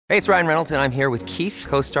Hey, it's Ryan Reynolds, and I'm here with Keith,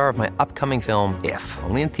 co-star of my upcoming film, If,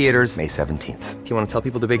 only in theaters May 17th. Do you want to tell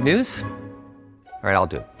people the big news? All right, I'll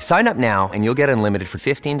do it. Sign up now and you'll get unlimited for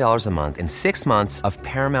 $15 a month and 6 months of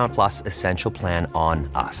Paramount Plus Essential Plan on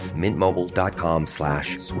us.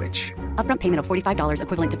 MintMobile.com/switch. Upfront payment of $45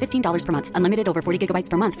 equivalent to $15 per month. Unlimited over 40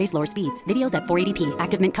 gigabytes per month. Face lower speeds. Videos at 480p.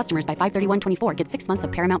 Active Mint customers by 531.24 get 6 months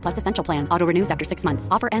of Paramount Plus Essential Plan. Auto renews after 6 months.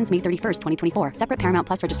 Offer ends May 31st, 2024. Separate Paramount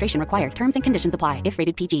Plus registration required. Terms and conditions apply if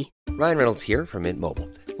rated PG. Ryan Reynolds here from Mint Mobile.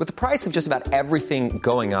 With the price of just about everything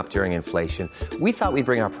going up during inflation, we thought we'd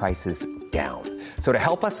bring our prices down. So to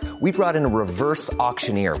help us, we brought in a reverse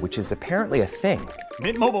auctioneer, which is apparently a thing.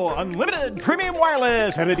 Mint Mobile Unlimited Premium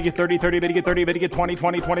Wireless. How to get 30, 30, bit to get 30, bit to get 20,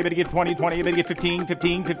 20, 20, bit to get 20, 20, bit to get 15,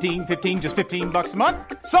 15, 15, 15, just $15 a month?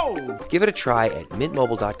 Sold! Give it a try at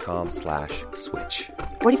mintmobile.com/switch.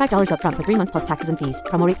 $45 upfront for 3 months plus taxes and fees.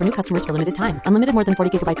 Promo rate for new customers for limited time. Unlimited more than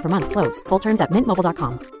 40 gigabytes per month. Slows full terms at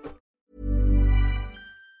mintmobile.com.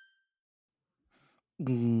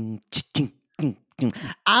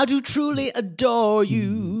 I do truly adore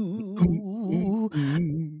you.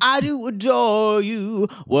 I do adore you.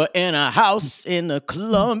 We're in a house in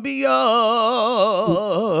Columbia.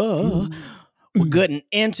 We're good and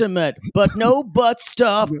intimate, but no butt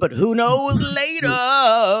stuff. But who knows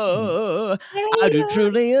later? I do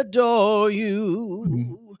truly adore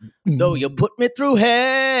you. Though you put me through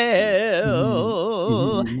hell.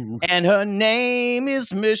 And her name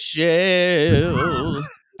is Michelle.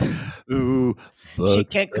 Ooh. She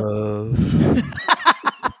can't come.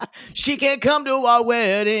 She can't come to our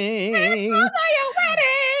wedding.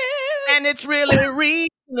 And it's really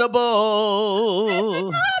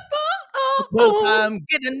reasonable. Because I'm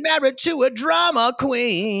getting married to a drama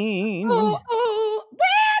queen. We're not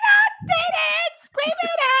dating. Scream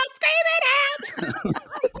it out. Scream it out.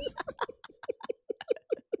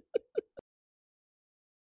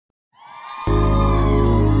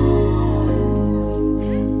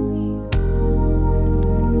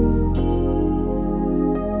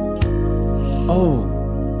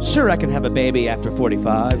 Oh, sure I can have a baby after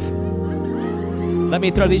 45. Let me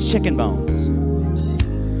throw these chicken bones.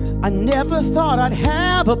 I never thought I'd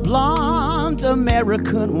have a blonde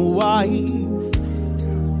American wife.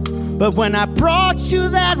 But when I brought you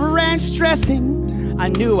that ranch dressing, I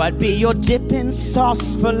knew I'd be your dipping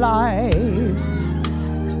sauce for life.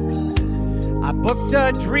 I booked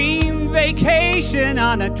a dream vacation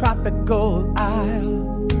on a tropical isle.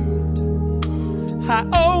 I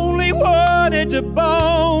only wanted to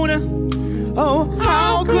bone. Oh,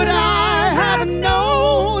 how could I have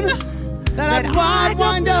known that I'd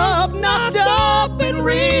wind up knocked up and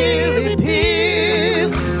really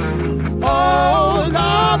pissed? Oh,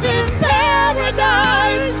 love in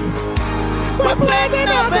paradise. We're planting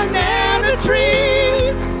a banana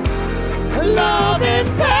tree. Love in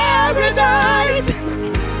paradise.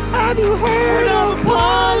 Have you heard of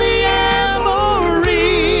polyamory?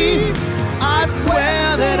 I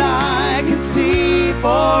swear that I can see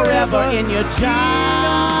forever in your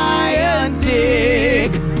giant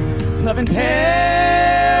dick. Love in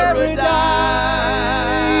paradise.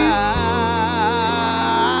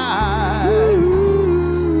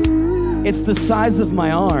 It's the size of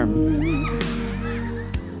my arm.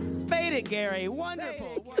 Fade it, Gary. Wonderful.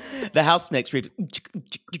 The house mix. I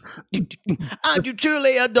do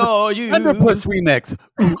truly adore you. Underpuss remix.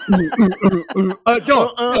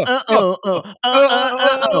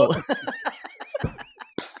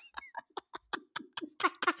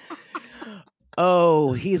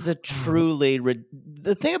 Oh, he's a truly...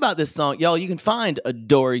 The thing about this song, y'all, you can find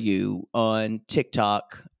Adore You on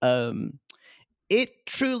TikTok. It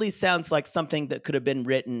truly sounds like something that could have been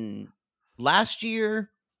written last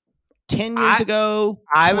year, 10 years ago,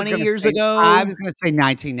 20 years ago. I was going to say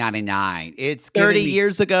 1999. It's 30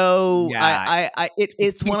 years ago. Yeah.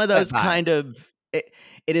 It's one of those kind of...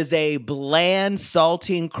 It is a bland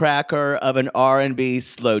saltine cracker of an R&B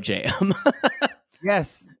slow jam.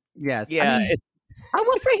 Yes. Yeah. I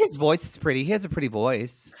will say his voice is pretty. He has a pretty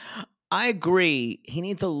voice. I agree. He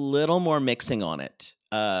needs a little more mixing on it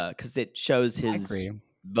because it shows his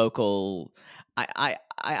vocal. I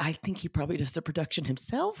think he probably does the production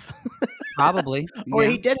himself. Probably. Or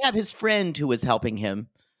he did have his friend who was helping him.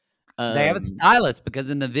 They have a stylist because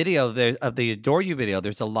in the video of the Adore You video,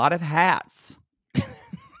 there's a lot of hats. A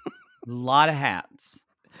lot of hats.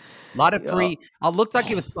 A lot of free. It looks like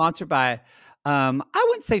it was sponsored by, I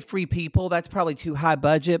wouldn't say Free People. That's probably too high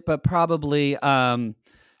budget, but probably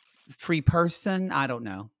Free Person. I don't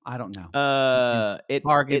know.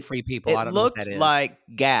 Target Free People. I don't know what that is. It looked like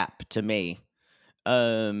Gap to me.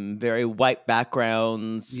 Very white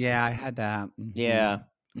backgrounds. Yeah, I had that. Mm-hmm. Yeah.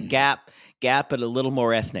 Gap, but a little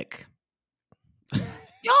more ethnic.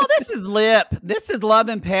 Y'all, this is Lip. This is Love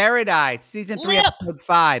in Paradise, season 3, episode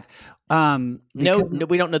 5. No,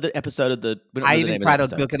 we don't know the episode of the. I even try to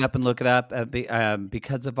look it up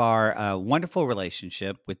because of our wonderful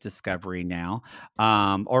relationship with Discovery now,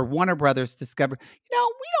 or Warner Brothers Discovery. We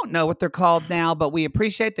don't know what they're called now, but we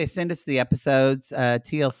appreciate they send us the episodes,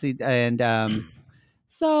 TLC, and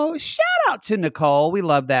so shout out to Nicole. We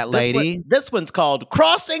love that lady. This one's called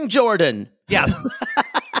Crossing Jordan. Yeah.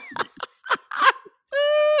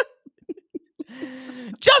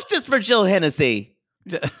 Justice for Jill Hennessy.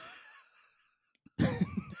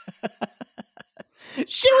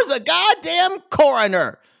 She was a goddamn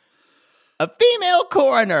coroner. A female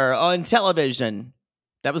coroner on television.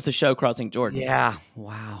 That was the show Crossing Jordan. Yeah.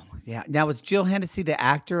 Wow. Yeah. Now, was Jill Hennessy the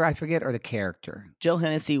actor, I forget, or the character? Jill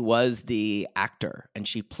Hennessy was the actor, and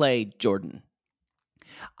she played Jordan.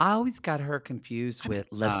 I always got her confused with...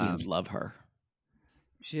 lesbians love her.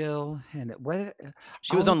 Jill Hennessy.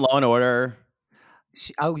 She was on Law and Order.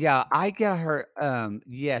 I get her.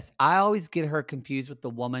 Yes, I always get her confused with the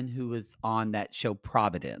woman who was on that show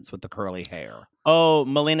Providence with the curly hair. Oh,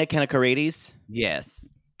 Melina Kanakaridis? Yes.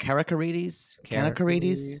 Kanakaridis?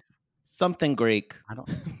 Something Greek. I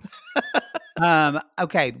don't.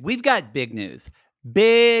 Okay, we've got big news.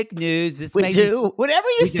 Big news. We do. Whenever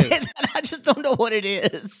you say that, I just don't know what it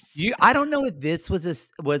is. I don't know if this was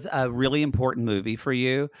a really important movie for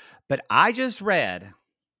you, but I just read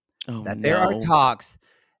that there are talks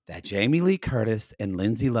that Jamie Lee Curtis and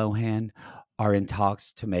Lindsay Lohan are in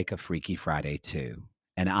talks to make a Freaky Friday 2.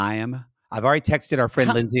 And I've already texted our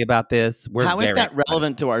friend Lindsay about this. How is that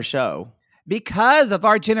relevant to our show? Because of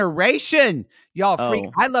our generation. Y'all,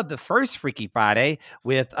 I love the first Freaky Friday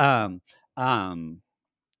with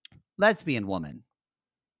lesbian woman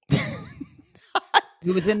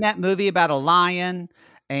who was in that movie about a lion.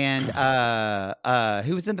 And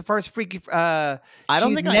who was in the first Freaky? I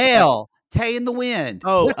don't think Nell, Tay in the Wind.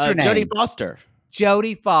 Oh, what's her name? Jodie Foster.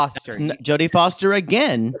 Jodie Foster. Jodie Foster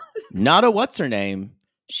again. Not a what's her name.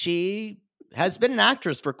 She has been an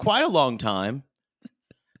actress for quite a long time.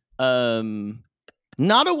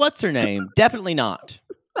 Not a what's her name. Definitely not.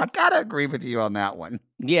 I gotta agree with you on that one.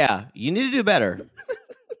 Yeah, you need to do better.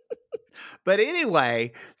 But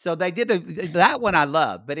anyway, so they did that one I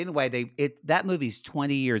love. But anyway, that movie's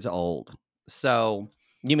 20 years old. So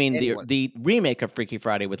you mean the remake of Freaky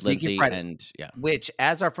Friday with Lindsay and which,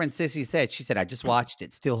 as our friend Sissy said, she said, I just watched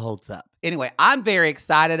it, still holds up. Anyway, I'm very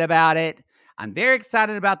excited about it. I'm very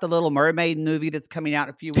excited about the Little Mermaid movie that's coming out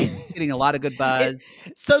in a few weeks. Getting a lot of good buzz.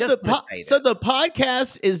 So the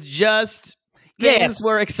podcast is just things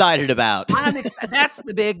we're excited about. That's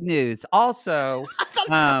the big news. Also,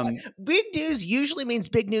 big news usually means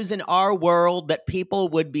big news in our world that people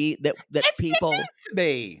would be that people to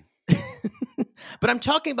be. But I'm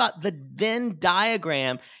talking about the Venn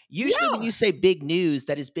diagram. Usually, when you say big news,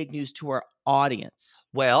 that is big news to our audience.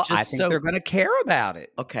 Well, I think they're going to care about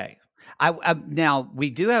it. Okay. Now we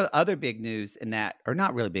do have other big news in that, or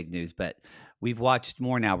not really big news, but we've watched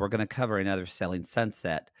more now. We're going to cover another Selling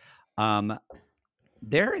Sunset.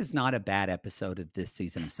 There is not a bad episode of this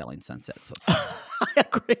season of Selling Sunset so far. I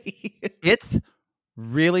agree. It's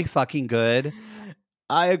really fucking good.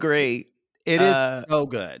 I agree. It is so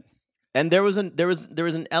good. And there was a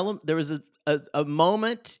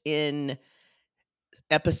moment in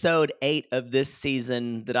episode 8 of this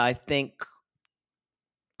season that I think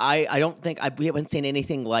we haven't seen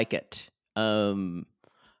anything like it. I'm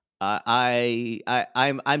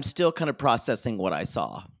still kind of processing what I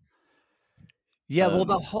saw. Yeah,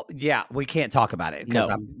 well, we can't talk about it.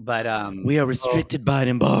 No, but we are restricted by an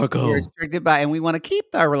embargo. We're restricted by, and we want to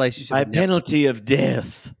keep our relationship by penalty of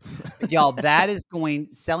death. Y'all, that is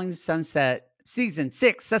Selling Sunset season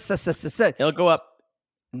 6. It'll go up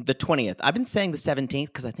the 20th. I've been saying the 17th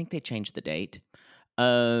because I think they changed the date.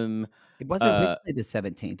 It wasn't originally the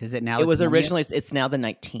 17th. Is it now? It was originally. It's now the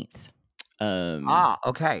 19th.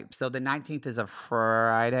 Okay. So the 19th is a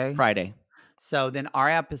Friday. Friday. So then our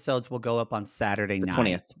episodes will go up on Saturday night.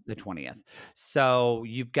 20th. The 20th. So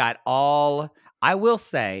you've got I will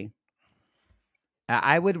say,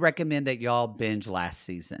 I would recommend that y'all binge last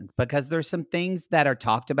season because there's some things that are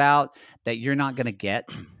talked about that you're not going to get.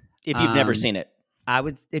 If you've never seen it.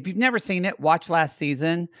 If you've never seen it, watch last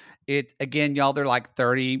season. Again, y'all, they're like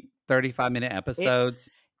 30, 35-minute episodes.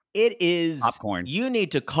 It is popcorn. You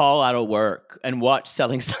need to call out of work and watch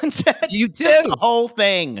Selling Sunset. You do. Just the whole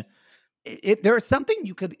thing. There's something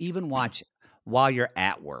you could even watch while you're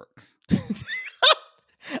at work.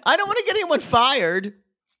 I don't want to get anyone fired.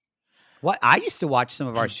 What? I used to watch some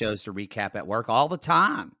of our shows to recap at work all the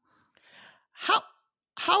time. How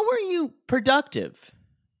How were you productive?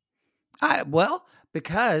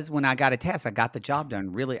 Because when I got a test, I got the job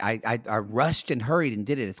done. Really, I rushed and hurried and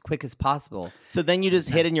did it as quick as possible. So then you just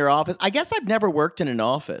hid in your office. I guess I've never worked in an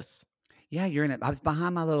office. Yeah, I was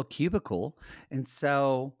behind my little cubicle, and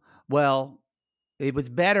so it was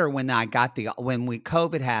better when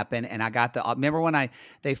COVID happened, and I got remember when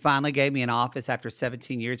they finally gave me an office after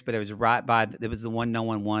 17 years, but it was it was the one no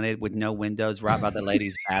one wanted with no windows, right by the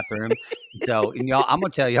ladies' bathroom. So, and y'all, I'm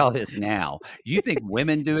gonna tell y'all this now. You think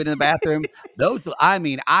women do it in the bathroom?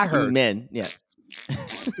 I heard men, yeah.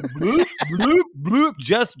 bloop, bloop, bloop,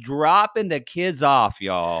 just dropping the kids off,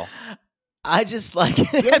 y'all. I just like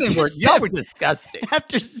y'all were disgusting.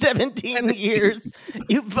 After 17 years,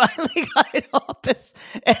 you finally got an office,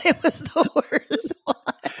 and it was the worst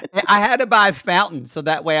one. I had to buy a fountain so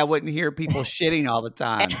that way I wouldn't hear people shitting all the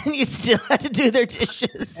time. And you still had to do their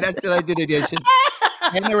dishes. And I still had to do their dishes.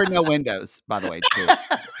 And there were no windows, by the way, too.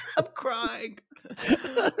 I'm crying.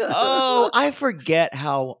 Oh, I forget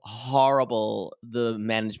how horrible the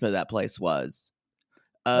management of that place was.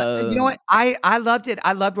 You know what? I loved it.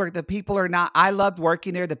 I loved work. The people are not. I loved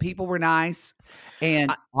working there. The people were nice,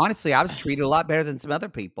 and honestly, I was treated a lot better than some other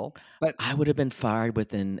people. But I would have been fired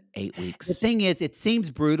within 8 weeks. The thing is, it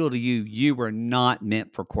seems brutal to you. You were not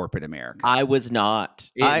meant for corporate America. I was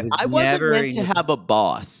not. I wasn't meant to have a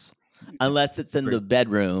boss unless it's in the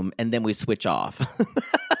bedroom, and then we switch off.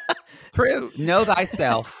 True. Know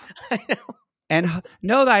thyself. I know. And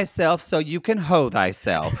know thyself so you can hoe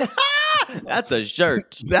thyself. That's a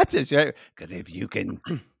shirt. That's a shirt. Because if you can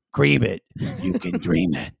cream it, you can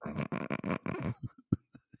dream it.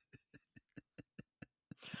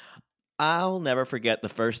 I'll never forget the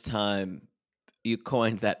first time you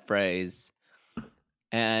coined that phrase.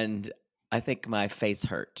 And I think my face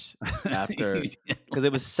hurt after because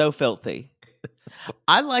it was so filthy.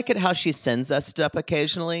 I like it how she sends us stuff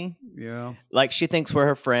occasionally. Yeah. Like she thinks we're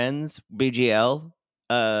her friends, BGL.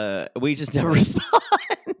 We just never respond.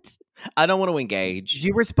 I don't want to engage. Did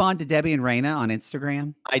you respond to Debbie and Raina on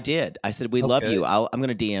Instagram? I did. I said, we love you. I'm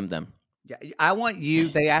going to DM them. Yeah, I want you.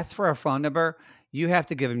 They asked for a phone number. You have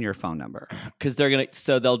to give them your phone number. Because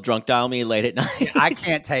they'll drunk dial me late at night. I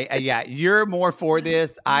can't take, yeah, you're more for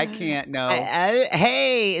this. I can't know.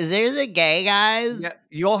 Hey, is there a gay guys?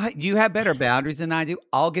 Yeah, you have better boundaries than I do.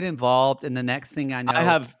 I'll get involved. And the next thing I know,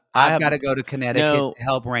 I've got to go to Connecticut to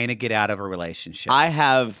help Raina get out of a relationship. I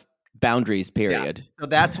have boundaries, period. Yeah. So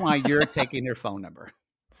that's why you're taking their phone number.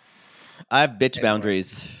 I have bitch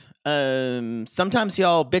boundaries. Sometimes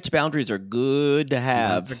y'all bitch boundaries are good to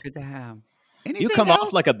have. They're good to have. Anything you come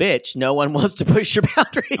off like a bitch. No one wants to push your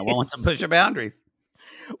boundaries. No one wants to push your boundaries.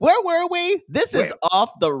 Where were we? This is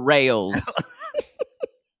off the rails.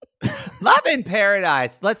 Love in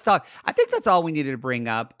Paradise. Let's talk. I think that's all we needed to bring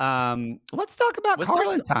up. Let's talk about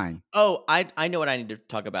Carlentine. I know what I need to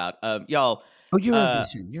talk about. Y'all. Oh,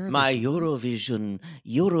 Eurovision. My Eurovision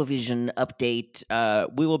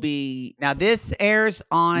update. We will be now. This airs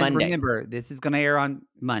on Monday. Remember, this is going to air on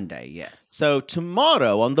Monday. Yes. So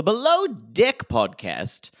tomorrow on the Below Deck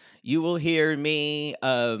podcast, you will hear me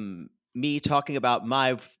talking about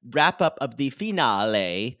my wrap up of the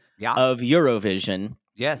finale of Eurovision.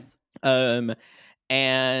 Yes.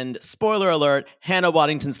 And spoiler alert: Hannah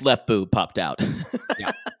Waddington's left boob popped out.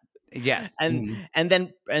 Yeah. Yes, and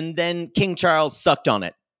then King Charles sucked on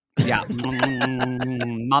it. Yeah,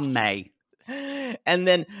 mummy. And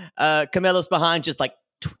then Camilla's behind, just like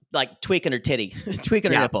tweaking her titty,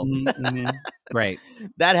 tweaking her nipple. Right,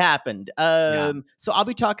 that happened. So I'll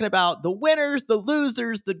be talking about the winners, the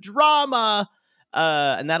losers, the drama,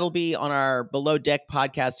 and that'll be on our Below Deck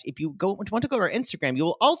podcast. If you want to go to our Instagram, you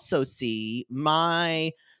will also see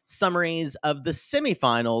my summaries of the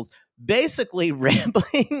semifinals. Basically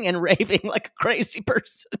rambling and raving like a crazy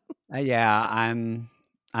person. Yeah,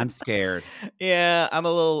 I'm scared. Yeah, I'm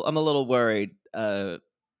a little worried. But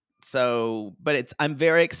I'm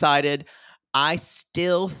very excited. I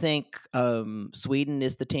still think Sweden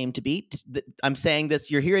is the team to beat. I'm saying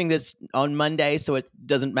this. You're hearing this on Monday, so it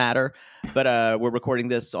doesn't matter. But we're recording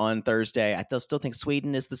this on Thursday. I still think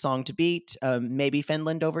Sweden is the song to beat. Maybe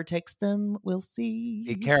Finland overtakes them. We'll see.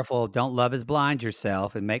 Be careful. Don't love is blind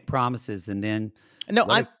yourself and make promises and then. No,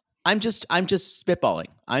 I'm just spitballing.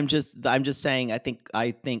 I'm just saying. I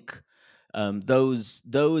think. Those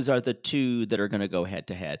are the two that are going to go head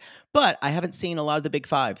to head. But I haven't seen a lot of the Big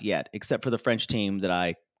Five yet, except for the French team that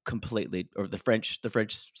I completely, or the French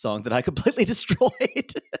song that I completely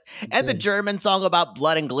destroyed, and the German song about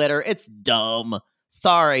blood and glitter. It's dumb.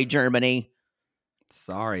 Sorry, Germany.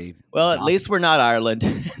 Sorry. Well, at least we're not Ireland.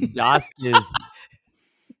 Das is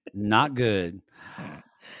not good.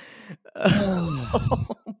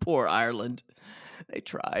 Poor Ireland. They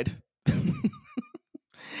tried.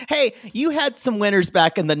 Hey, you had some winners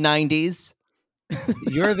back in the 90s.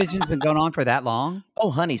 Eurovision's been going on for that long? Oh,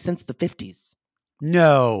 honey, since the 50s.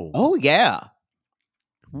 No. Oh, yeah.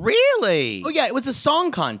 Really? Oh, yeah. It was a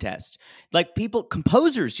song contest. Like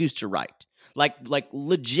composers used to write. Like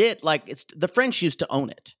legit, like it's the French used to own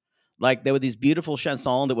it. Like there were these beautiful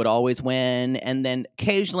chansons that would always win. And then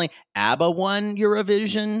occasionally ABBA won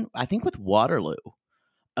Eurovision, I think with Waterloo.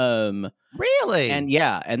 Really?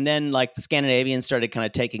 And then like the Scandinavians started kind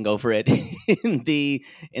of taking over it in the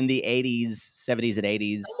 80s, 70s and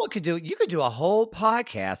 80s. You could do a whole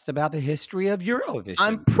podcast about the history of Eurovision.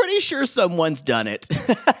 I'm pretty sure someone's done it.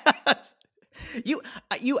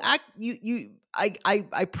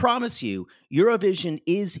 I promise you, Eurovision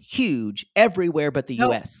is huge everywhere but the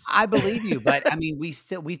US. I believe you, but I mean, we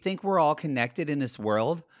think we're all connected in this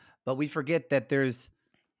world, but we forget that there's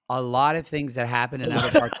a lot of things that happen in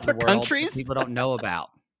other parts of the world countries that people don't know about.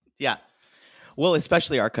 Yeah. Well,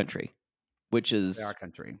 especially our country, which is our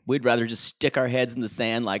country. We'd rather just stick our heads in the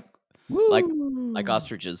sand like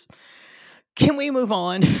ostriches. Can we move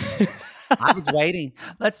on? I was waiting.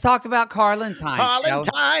 Let's talk about Carlentine.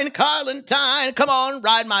 Carlentine. Come on,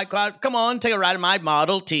 ride my car. Come on, take a ride in my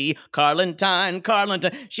Model T. Carlentine.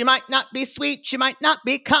 She might not be sweet, she might not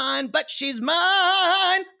be kind, but she's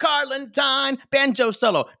mine. Carlentine. Banjo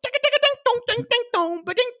solo.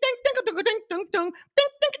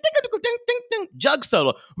 Jug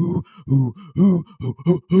solo.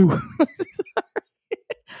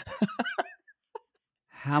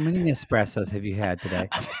 How many espressos have you had today?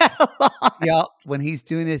 Y'all, when he's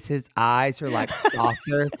doing this, his eyes are like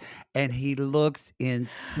saucers, and he looks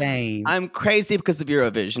insane. I'm crazy because of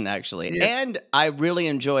Eurovision, actually. Yeah. And I really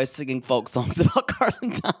enjoy singing folk songs about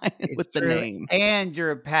Carlentine with the name. And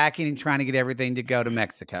you're packing and trying to get everything to go to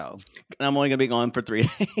Mexico. And I'm only going to be gone for 3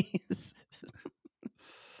 days.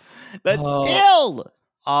 But still.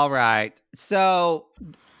 All right. So,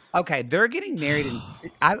 okay, they're getting married in...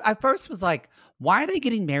 I first was like, why are they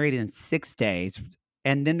getting married in 6 days?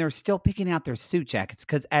 And then they're still picking out their suit jackets.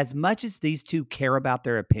 Because as much as these two care about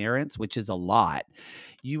their appearance, which is a lot,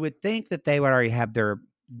 you would think that they would already have their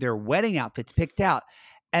wedding outfits picked out.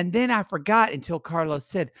 And then I forgot until Carlos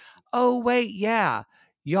said, oh, wait, yeah.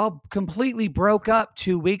 Y'all completely broke up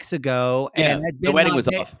 2 weeks ago. And the wedding was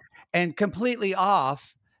off. And completely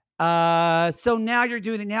off. So now you're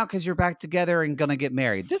doing it now because you're back together and going to get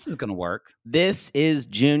married. This is going to work. This is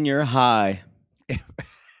junior high.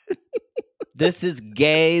 This is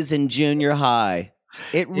gays in junior high.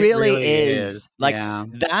 It really is. Like,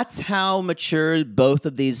 that's how mature both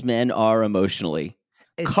of these men are emotionally.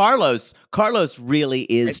 Carlos really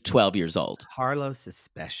is 12 years old. Carlos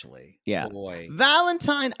especially. Yeah. Boy.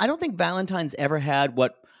 Valentine, I don't think Valentine's ever had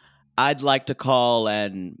what I'd like to call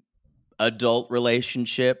an adult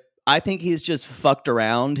relationship. I think he's just fucked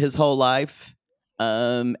around his whole life.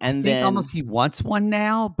 And I think then almost he wants one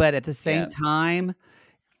now, but at the same time,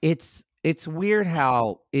 it's weird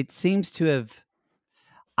how it seems to have.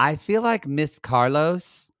 I feel like Miss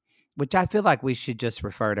Carlos, which I feel like we should just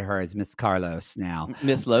refer to her as Miss Carlos now.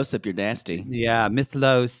 Miss Los, if you're nasty. Yeah, Miss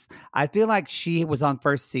Los. I feel like she was on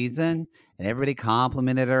first season and everybody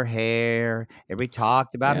complimented her hair. Everybody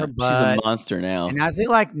talked about her butt. She's a monster now. And I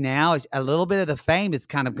feel like now a little bit of the fame has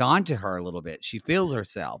kind of gone to her a little bit. She feels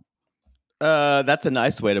herself. That's a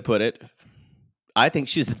nice way to put it. I think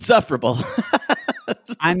she's insufferable.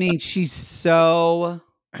 I mean, she's so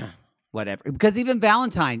whatever. Because even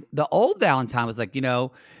Valentine, the old Valentine was like,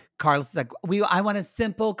 Carlos is like, I want a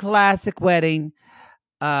simple classic wedding.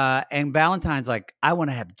 And Valentine's like, I want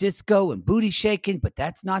to have disco and booty shaking, but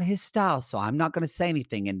that's not his style. So I'm not going to say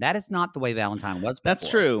anything. And that is not the way Valentine was before. That's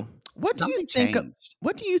true. What do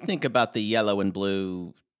you think about the yellow and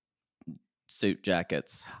blue suit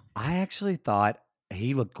jackets? I actually thought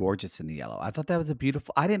he looked gorgeous in the yellow. I thought that was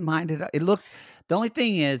I didn't mind it. It looks, the only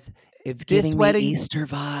thing is, it's giving me Easter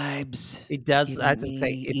vibes. It does. I would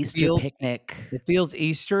say Easter picnic. It feels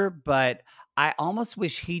Easter, but I almost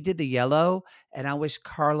wish he did the yellow, and I wish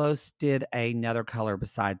Carlos did another color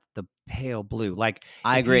besides the pale blue. Like,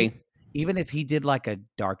 I agree. Even if he did like a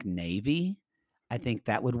dark navy, I think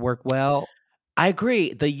that would work well. I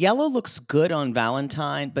agree. The yellow looks good on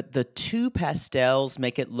Valentine, but the two pastels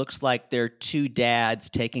make it looks like they're two dads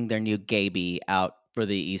taking their new gaby out for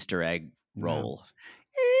the Easter egg roll.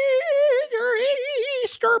 Your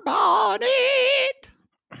Easter bonnet.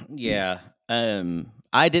 Yeah.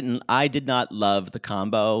 I did not love the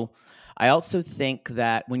combo. I also think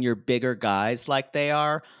that when you're bigger guys like they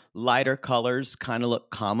are, lighter colors kind of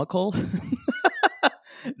look comical.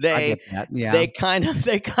 I get that. Yeah. they kind of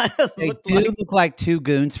They look do like look like two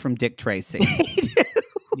goons from Dick Tracy.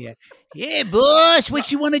 Yeah. Yeah, Bush.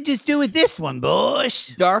 What you want to just do with this one,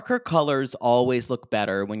 Bush? darker colors always look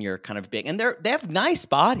better when you're kind of big, and they have nice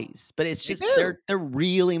bodies, but it's just do. they're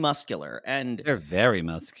really muscular, and They're very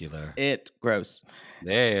muscular. gross.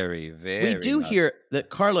 Very, very. We do hear that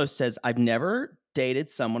Carlos says, "I've never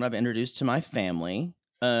dated someone I've introduced to my family."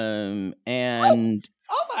 And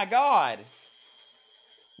Oh my God.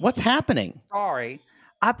 what's happening? Sorry.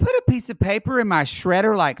 I put a piece of paper in my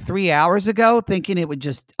shredder like 3 hours ago, thinking it would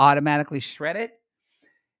just automatically shred it.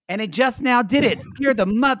 And it just now did it.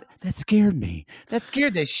 That scared me. That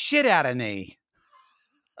scared the shit out of me.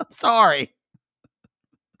 I'm sorry.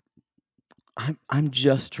 I'm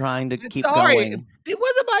just trying to keep Sorry. going. It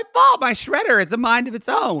wasn't my fault. My shredder is a mind of its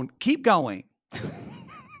own. Keep going.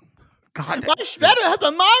 God, My shredder has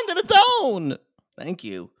a mind of its own. Thank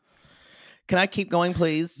you. Can I keep going,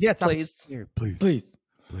 please? yes, please. Please.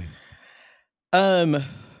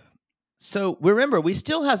 So remember, we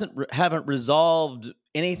still haven't resolved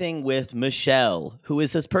anything with Michelle, who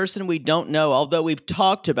is this person we don't know, although we've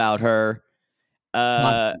talked about her.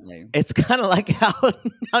 Constantly. It's kind of like how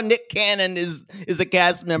Nick Cannon is a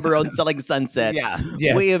cast member on Selling Sunset.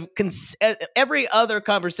 Yeah. We have every other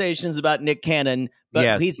conversation is about Nick Cannon,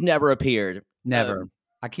 but he's never appeared. Never.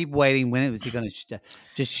 I keep waiting. When was he going to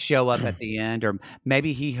just show up at the end? Or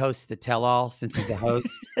maybe he hosts the tell-all since he's a host.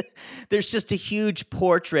 There's just a huge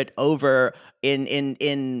portrait over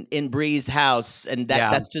in Bree's house, and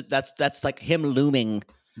that's like him looming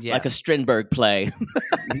like a Strindberg play.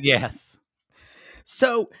 Yes.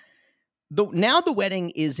 So now the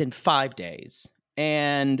wedding is in 5 days,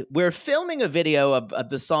 and we're filming a video of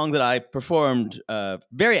the song that I performed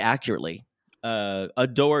very accurately.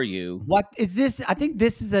 Adore You. What is this? I think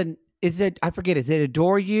this is I forget, is it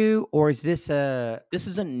Adore You or is this This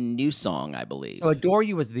is a new song, I believe. So Adore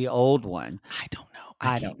You was the old one. I don't know.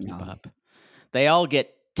 I can't don't keep know. up. They all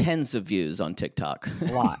get tens of views on TikTok.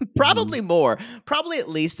 A lot. Probably more. Probably at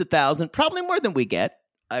least 1,000. Probably more than we get,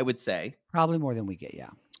 I would say. Probably more than we get,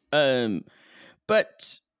 yeah.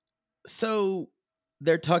 But so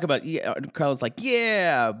they're talking about, Carlos like,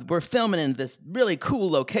 yeah, we're filming in this really cool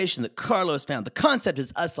location that Carlos found. The concept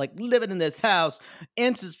is us like living in this house,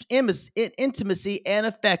 intimacy and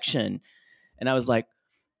affection. And I was like,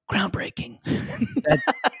 groundbreaking. That's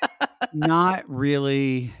not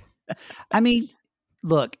really. I mean,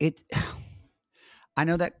 look, I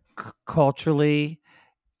know that culturally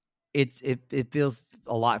it feels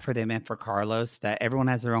a lot for them and for Carlos that everyone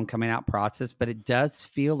has their own coming out process, but it does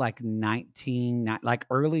feel like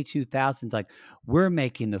early 2000s, like we're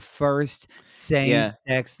making the first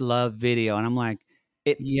same-sex love video. And I'm like,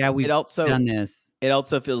 we've done this. It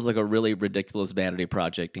also feels like a really ridiculous vanity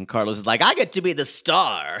project. And Carlos is like, I get to be the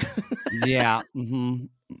star. Yeah. Mm-hmm.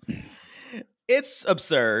 It's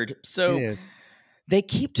absurd. So It is. They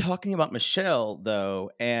keep talking about Michelle,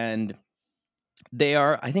 though, and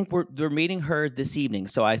I think they're meeting her this evening.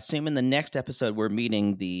 So I assume in the next episode we're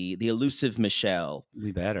meeting the elusive Michelle.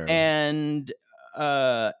 We better. And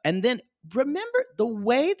then remember the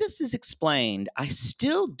way this is explained, I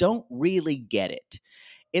still don't really get it.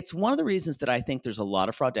 It's one of the reasons that I think there's a lot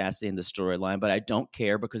of fraudacity in the storyline, but I don't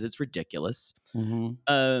care because it's ridiculous.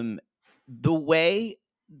 Mm-hmm. The way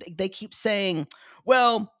they keep saying,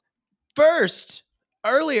 well,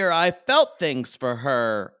 earlier I felt things for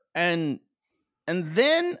her, and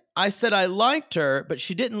then I said I liked her, but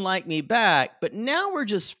she didn't like me back. But now we're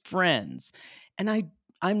just friends. And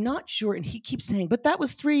I'm not sure. And he keeps saying, but that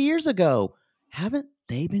was 3 years ago. Haven't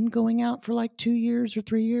they been going out for like 2 years or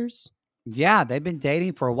 3 years? Yeah, they've been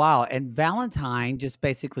dating for a while. And Valentine just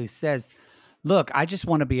basically says, look, I just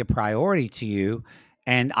want to be a priority to you.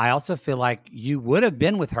 And I also feel like you would have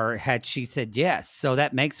been with her had she said yes. So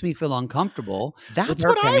that makes me feel uncomfortable. That's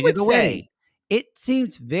what I would say. Wedding. It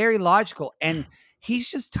seems very logical. And he's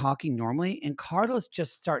just talking normally, and Carlos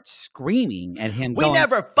just starts screaming at him. We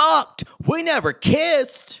never fucked. We never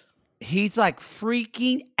kissed. He's like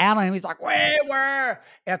freaking out on him. He's like, I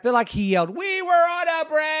feel like he yelled, we were on a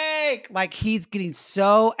break. Like he's getting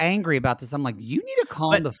so angry about this. I'm like, you need to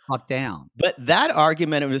calm the fuck down. But that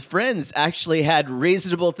argument with friends actually had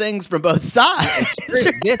reasonable things from both sides.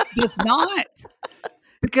 This does not.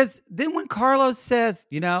 Because then when Carlos says,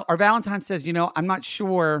 or Valentine says, I'm not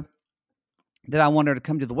sure that I want her to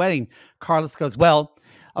come to the wedding, Carlos goes, well,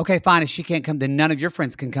 okay, fine. If she can't come, then none of your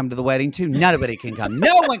friends can come to the wedding too. Nobody can come.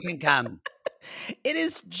 No one can come. It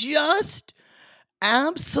is just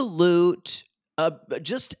absolute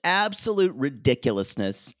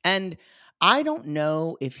ridiculousness. And I don't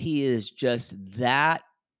know if he is just that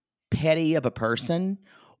petty of a person,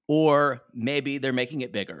 or maybe they're making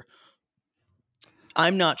it bigger.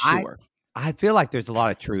 I'm not sure. I feel like there's a lot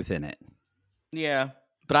of truth in it. Yeah,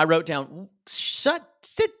 but I wrote down,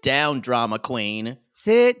 sit down, drama queen.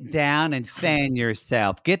 Sit down and fan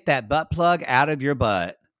yourself. Get that butt plug out of your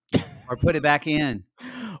butt or put it back in.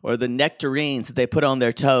 Or the nectarines that they put on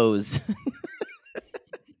their toes.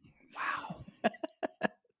 Wow.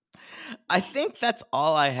 I think that's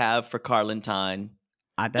all I have for Carlentine.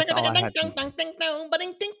 That's all I have.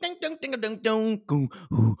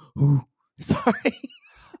 Sorry.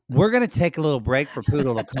 We're going to take a little break for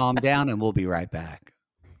Poodle to calm down, and we'll be right back.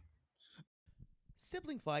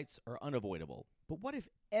 Sibling fights are unavoidable, but what if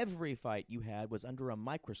every fight you had was under a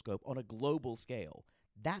microscope on a global scale?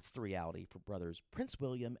 That's the reality for brothers Prince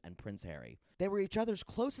William and Prince Harry. They were each other's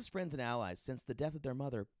closest friends and allies since the death of their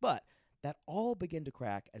mother, but that all began to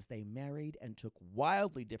crack as they married and took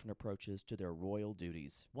wildly different approaches to their royal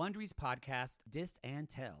duties. Wondery's podcast, Dis and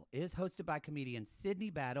Tell, is hosted by comedians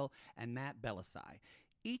Sydney Battle and Matt Belisai.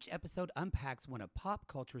 Each episode unpacks one of pop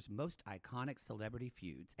culture's most iconic celebrity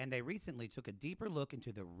feuds, and they recently took a deeper look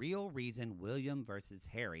into the real reason William versus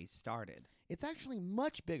Harry started. It's actually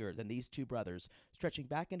much bigger than these two brothers, stretching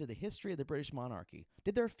back into the history of the British monarchy.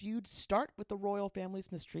 Did their feud start with the royal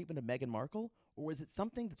family's mistreatment of Meghan Markle, or was it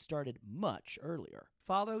something that started much earlier?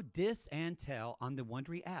 Follow Dis and Tell on the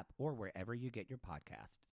Wondery app or wherever you get your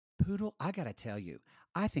podcasts. Poodle, I gotta tell you,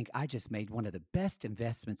 I think I just made one of the best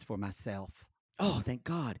investments for myself. Oh, thank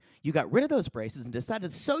God. You got rid of those braces and decided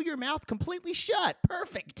to sew your mouth completely shut.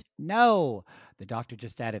 Perfect. No, the doctor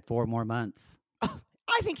just added 4 more months.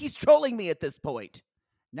 I think he's trolling me at this point.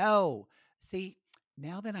 No. See,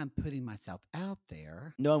 now that I'm putting myself out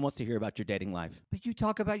there. No one wants to hear about your dating life. But you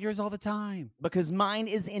talk about yours all the time. Because mine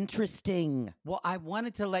is interesting. Well, I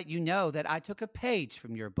wanted to let you know that I took a page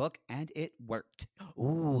from your book and it worked.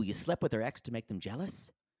 Ooh, you slept with their ex to make them jealous?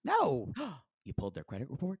 No. You pulled their credit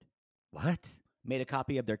report? What? Made a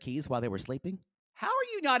copy of their keys while they were sleeping? How are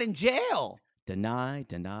you not in jail? Deny,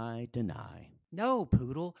 deny, deny. No,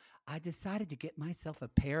 Poodle. I decided to get myself a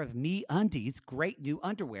pair of MeUndies great new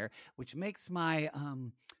underwear, which makes my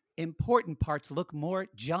important parts look more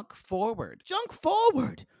junk forward. Junk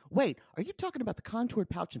forward? Wait, are you talking about the contoured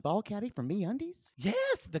pouch and ball caddy from MeUndies?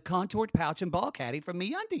 Yes, the contoured pouch and ball caddy from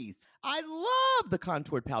MeUndies. I love the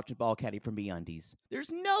contoured pouch and ball caddy from MeUndies.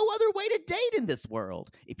 There's no other way to date in this world.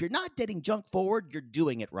 If you're not dating junk forward, you're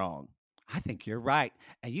doing it wrong. I think you're right.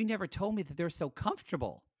 And you never told me that they're so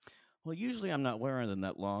comfortable. Well, usually I'm not wearing them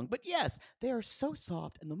that long, but yes, they are so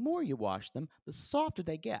soft, and the more you wash them, the softer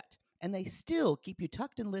they get. And they still keep you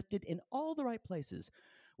tucked and lifted in all the right places.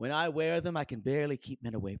 When I wear them, I can barely keep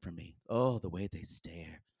men away from me. Oh, the way they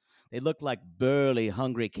stare. They look like burly,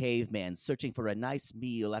 hungry cavemen searching for a nice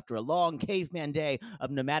meal after a long caveman day of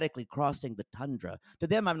nomadically crossing the tundra. To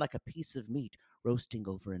them, I'm like a piece of meat roasting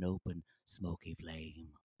over an open, smoky flame.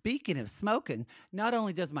 Speaking of smoking, not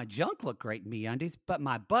only does my junk look great in MeUndies, but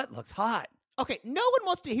my butt looks hot. Okay, no one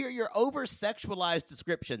wants to hear your over-sexualized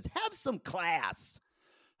descriptions. Have some class.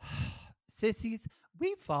 Sissies,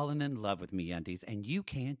 we've fallen in love with MeUndies, and you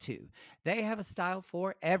can too. They have a style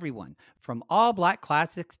for everyone. From all black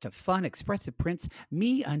classics to fun expressive prints,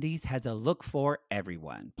 MeUndies has a look for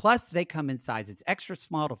everyone. Plus, they come in sizes extra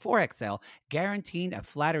small to 4XL, guaranteeing a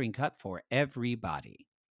flattering cut for everybody.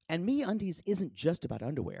 And MeUndies isn't just about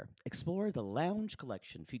underwear. Explore the Lounge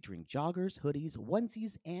collection featuring joggers, hoodies,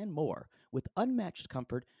 onesies, and more. With unmatched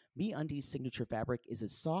comfort, MeUndies' signature fabric is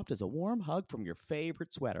as soft as a warm hug from your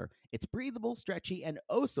favorite sweater. It's breathable, stretchy, and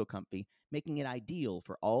oh so comfy, making it ideal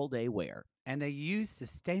for all-day wear. And they use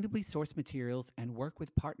sustainably sourced materials and work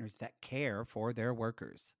with partners that care for their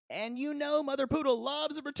workers. And you know Mother Poodle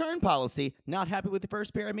loves a return policy. Not happy with the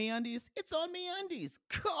first pair of MeUndies? It's on MeUndies.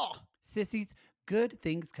 Cool. Sissies, good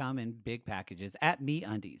things come in big packages at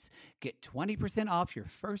MeUndies. Get 20% off your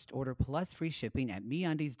first order plus free shipping at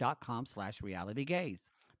MeUndies.com/realitygaze.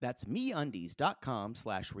 That's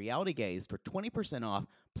MeUndies.com/realitygaze for 20% off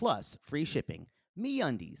plus free shipping.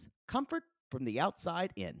 MeUndies, comfort from the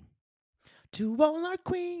outside in. To all our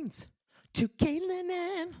queens, to Caitlin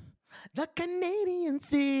and the Canadian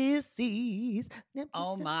sissies.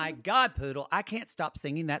 Oh my God, Poodle. I can't stop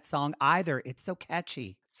singing that song either. It's so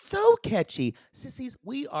catchy. So catchy. Sissies,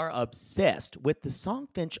 we are obsessed with the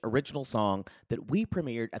Songfinch original song that we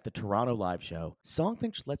premiered at the Toronto Live Show.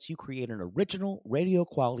 Songfinch lets you create an original radio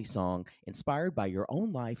quality song inspired by your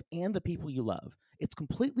own life and the people you love. It's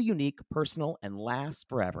completely unique, personal, and lasts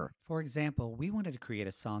forever. For example, we wanted to create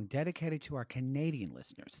a song dedicated to our Canadian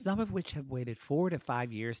listeners, some of which have waited 4 to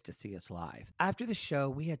 5 years to see us live. After the show,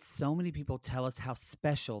 we had so many people tell us how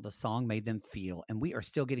special the song made them feel, and we are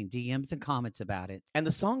still getting DMs and comments about it. And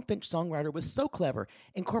the Songfinch songwriter was so clever,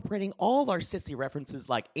 incorporating all our sissy references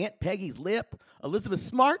like Aunt Peggy's Lip, Elizabeth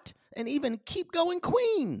Smart, and even Keep Going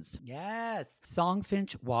Queens. Yes.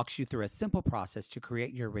 Songfinch walks you through a simple process to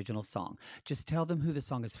create your original song. Just tell them who the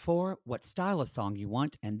song is for, what style of song you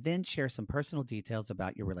want, and then share some personal details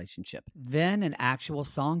about your relationship. Then an actual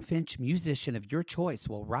Songfinch musician of your choice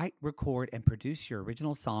will write, record, and produce your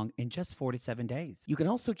original song in just 4 to 7 days. You can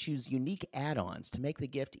also choose unique add-ons to make the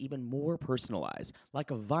gift even more personalized,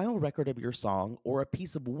 like a vinyl record of your song or a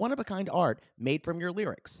piece of one-of-a-kind art made from your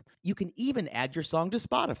lyrics. You can even add your song to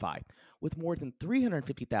Spotify. With more than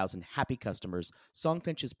 350,000 happy customers,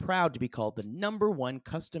 Songfinch is proud to be called the #1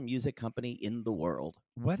 custom music company in the world.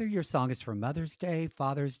 Whether your song is for Mother's Day,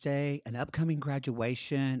 Father's Day, an upcoming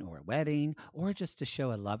graduation, or a wedding, or just to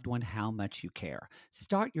show a loved one how much you care,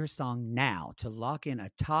 start your song now to lock in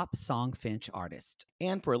a top Songfinch artist.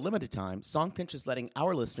 And for a limited time, Songfinch is letting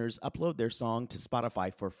our listeners upload their song to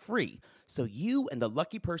Spotify for free, so you and the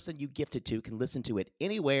lucky person you gifted to can listen to it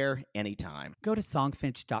anywhere, anytime. Go to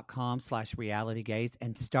songfinch.com/realitygaze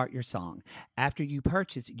and start your song. After you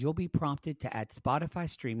purchase, you'll be prompted to add Spotify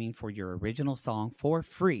streaming for your original song for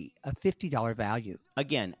free, a $50 value.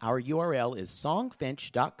 Again, our URL is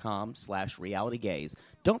songfinch.com/realitygaze.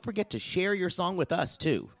 Don't forget to share your song with us,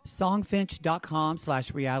 too.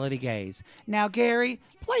 Songfinch.com/realitygaze. Now, Gary,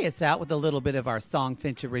 play us out with a little bit of our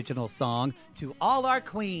Songfinch original song, To All Our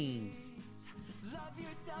Queens. Love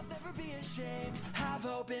yourself, never be ashamed. Have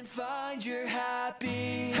hope and find your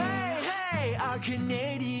happy. Hey, hey, our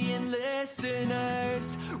Canadian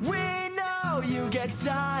listeners. We know you get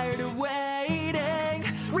tired of waiting.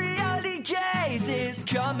 Reality Gaze is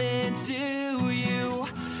coming to you.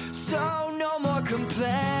 So no more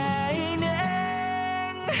complaining.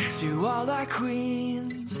 To all our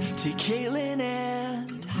queens, to Caitlin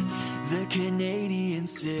and the Canadian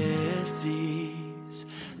sissies.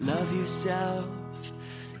 Love yourself,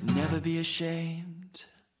 never be ashamed.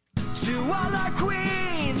 To all our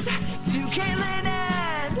queens, to Caitlin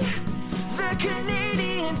and the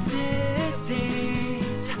Canadian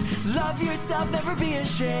sissies. Love yourself, never be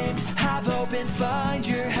ashamed. Have hope and find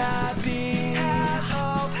your happy. Have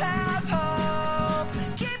hope, have hope.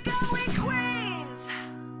 Keep going, Queens.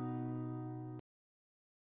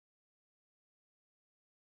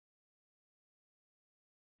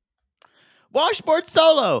 Washboard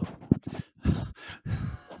solo!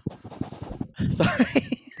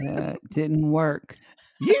 Sorry. Didn't work.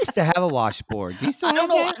 You used to have a washboard. Do you still I don't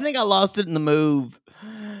have know. that? I think I lost it in the move.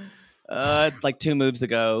 Like 2 moves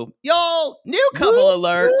ago. Y'all, new couple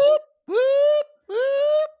alert. Whoop,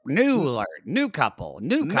 whoop. New alert. New couple.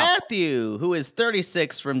 Matthew, who is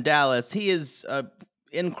 36 from Dallas. He is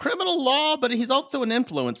in criminal law, but he's also an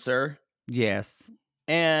influencer. Yes.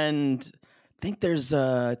 And I think there's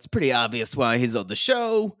it's pretty obvious why he's on the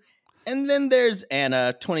show. And then there's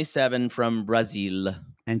Anna, 27 from Brazil.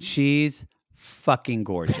 And she's fucking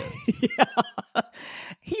gorgeous. Yeah.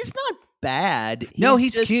 He's not bad. No,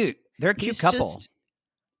 he's cute. They're a cute couple.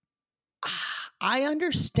 I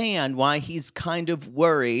understand why he's kind of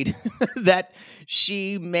worried that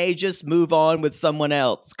she may just move on with someone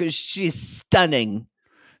else because she's stunning.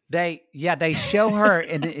 They show her,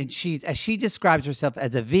 and she's, as she describes herself,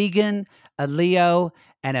 as a vegan, a Leo,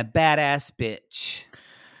 and a badass bitch.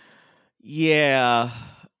 Yeah.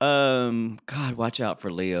 God, watch out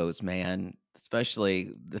for Leos, man.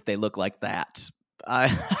 Especially if they look like that.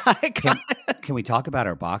 Can we talk about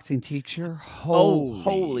our boxing teacher?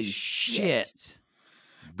 Holy shit.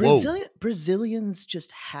 Brazilians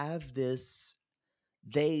just have this.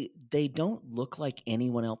 They don't look like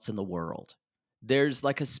anyone else in the world. There's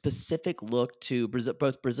like a specific look to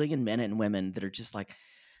both Brazilian men and women that are just like,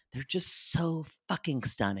 they're just so fucking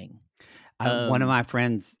stunning. One of my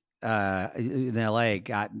friends in LA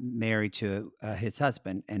got married to his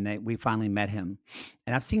husband, and we finally met him.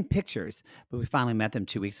 And I've seen pictures, but we finally met them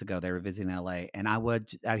 2 weeks ago. They were visiting LA, and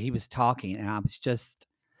he was talking, and I was just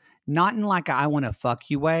not in like a, I want to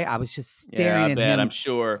fuck you way. I was just staring at him. I'm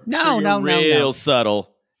sure. No. Real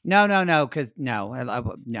subtle. No, because no.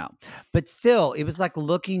 But still, it was like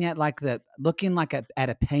looking at at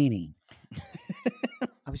a painting.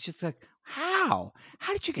 I was just like, how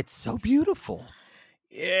did you get so beautiful?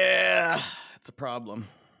 Yeah, it's a problem.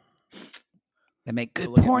 They make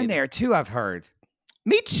good porn there too, I've heard.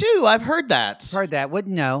 Me too. I've heard that.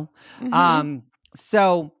 Wouldn't know. Mm-hmm.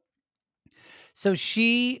 So So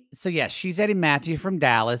she's Eddie Matthew from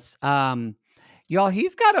Dallas. Y'all,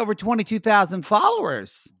 he's got over 22,000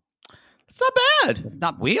 followers. It's not bad. It's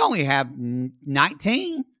not. We only have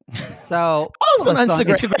 19. So also on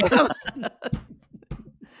Instagram.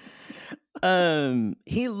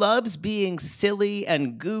 He loves being silly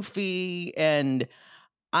and goofy, and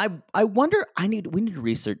I wonder. We need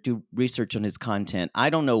to do research on his content. I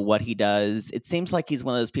don't know what he does. It seems like he's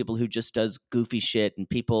one of those people who just does goofy shit, and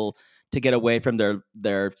people, to get away from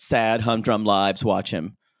their sad humdrum lives, watch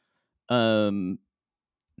him.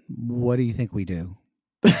 What do you think we do?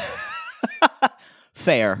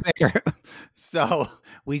 Fair. So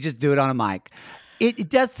we just do it on a mic. It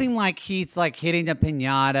does seem like he's like hitting a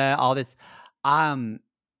piñata, all this.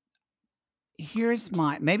 Here's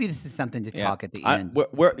maybe this is something to talk at the end.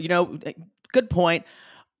 We're good point.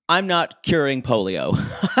 I'm not curing polio.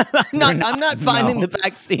 I'm not finding the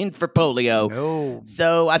vaccine for polio. No.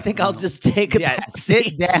 So I think I'll just take a back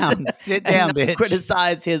sit down. Sit down, and bitch.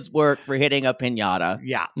 criticize his work for hitting a piñata.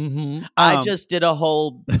 Yeah. Mm-hmm. I just did a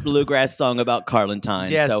whole bluegrass song about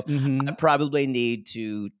Carlentine. Yes. So I probably need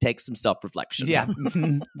to take some self-reflection. Yeah.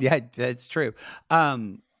 Yeah, that's true.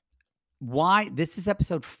 Why? This is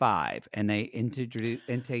episode 5, and they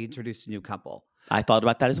introduced a new couple. I thought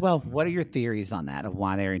about that as well. What are your theories on that, of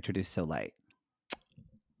why they're introduced so late?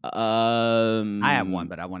 I have one,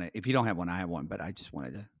 but I want to. If you don't have one, I have one, but I just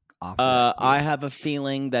wanted to offer. I have a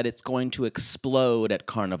feeling that it's going to explode at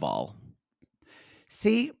Carnival.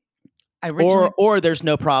 See, or there's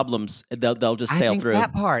no problems. They'll just sail through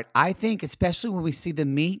that part. I think, especially when we see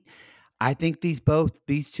them meet, I think these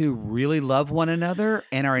two really love one another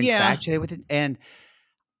and are infatuated with it. And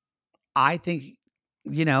I think,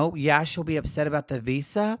 she'll be upset about the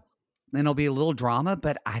visa and it'll be a little drama,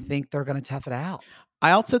 but I think they're going to tough it out. I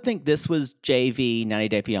also think this was JV 90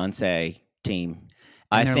 Day Fiancé team.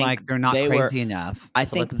 And I think they're not crazy enough. I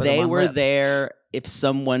think they were there if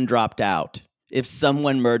someone dropped out, if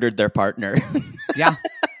someone murdered their partner. Yeah.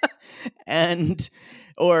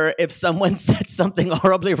 Or if someone said something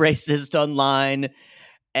horribly racist online,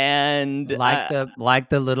 and like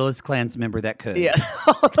the littlest Klans member that could. Yeah,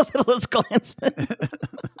 the littlest Klansman.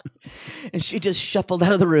 And she just shuffled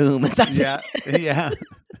out of the room. Yeah.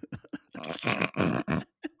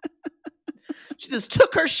 She just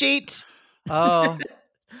took her sheet. Oh,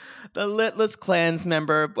 the littlest Klans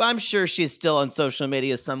member. I'm sure she's still on social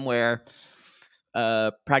media somewhere,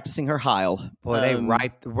 practicing her Heil. Boy, they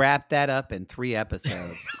wrapped that up in 3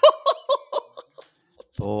 episodes.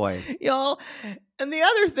 Boy, y'all. And the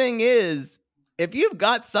other thing is, if you've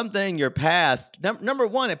got something in your past, number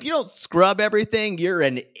one, if you don't scrub everything, you're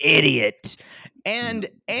an idiot. And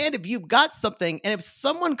if you've got something, and if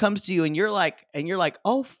someone comes to you and you're like,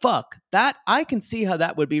 oh fuck, that I can see how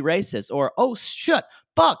that would be racist, or oh shit,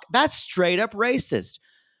 fuck, that's straight up racist.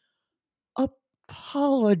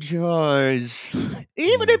 Apologize,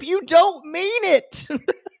 even if you don't mean it.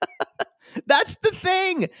 That's the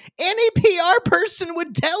thing. Any PR person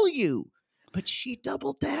would tell you. But she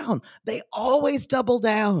doubled down. They always double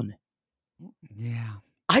down. Yeah.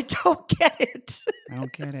 I don't get it. I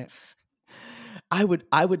don't get it.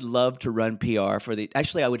 I would love to run PR for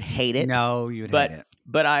actually I would hate it. No, you would hate it.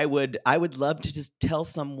 But I would love to just tell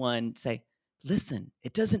someone, say, listen,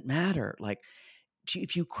 it doesn't matter. Like,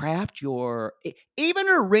 if you craft even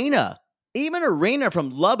Arena from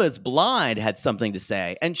Love Is Blind had something to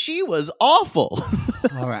say, and she was awful.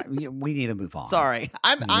 All right, we need to move on. Sorry,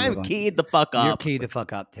 I'm keyed the fuck up. You're keyed the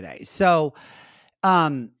fuck up today. So,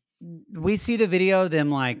 we see the video of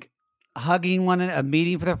them like hugging a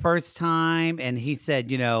meeting for the first time, and he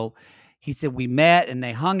said, we met and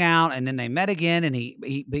they hung out, and then they met again, and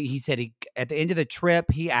he said at the end of the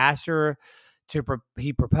trip he asked her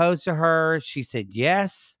he proposed to her. She said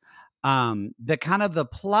yes. The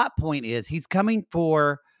plot point is he's coming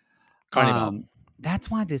for Carnival. That's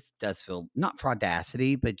why this does feel not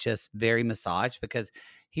fraudacity, but just very massaged, because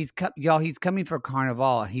he's coming for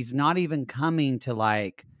Carnival. He's not even coming to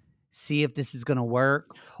like see if this is going to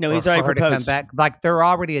work. No, he's already proposed. To come back. Like they're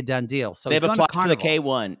already a done deal. So they've applied for the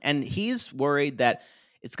K-1, and he's worried that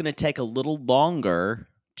it's going to take a little longer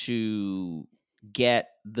to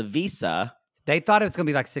get the visa. They thought it was going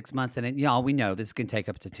to be like 6 months, and we know this can take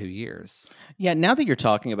up to 2 years. Yeah, now that you're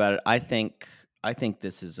talking about it, I think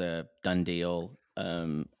this is a done deal.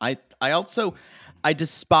 I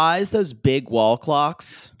despise those big wall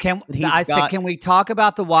clocks. Can we talk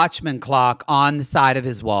about the Watchman clock on the side of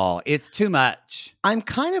his wall? It's too much. I'm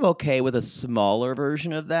kind of okay with a smaller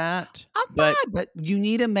version of that. But you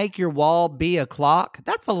need to make your wall be a clock.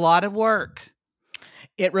 That's a lot of work.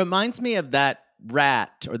 It reminds me of that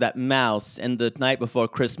rat or that mouse in The Night Before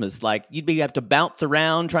Christmas. Like you'd have to bounce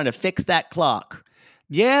around trying to fix that clock.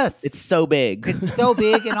 Yes. It's so big. It's so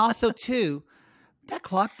big. And also, too, that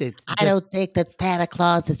clock did. I don't think that Santa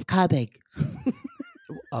Claus is coming.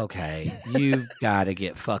 Okay. You've got to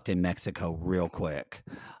get fucked in Mexico real quick.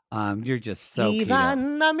 You're just so cute.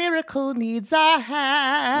 Even a miracle needs a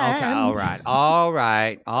hand. Okay. All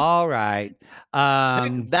right.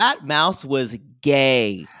 That mouse was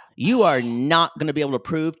gay. You are not going to be able to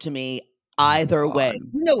prove to me either way.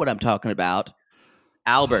 You know what I'm talking about.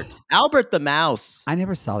 Albert the mouse. I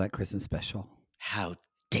never saw that Christmas special. How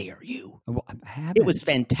dare you? Well, I haven't. It was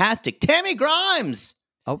fantastic. Tammy Grimes.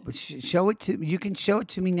 Oh, show it to you. Can show it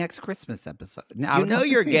to me next Christmas episode. Now, you know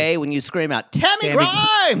you're gay when you scream out, Tammy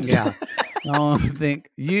Grimes. Yeah. I think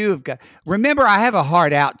you've got. Remember, I have a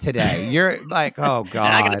heart out today. You're like, oh God.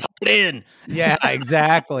 And I got to put it in. Yeah,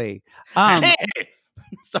 exactly.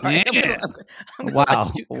 Sorry.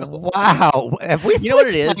 Wow. Wow. Have we you know what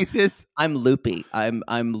it is? Places? I'm loopy. I'm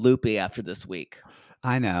loopy after this week.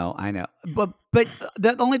 I know. But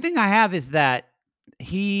the only thing I have is that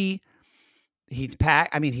he's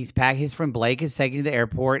packed. I mean, he's packed. His friend Blake is taking to the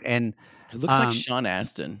airport, and it looks like Sean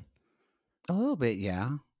Astin. A little bit,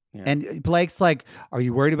 yeah. And Blake's like, "Are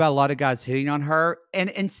you worried about a lot of guys hitting on her?" And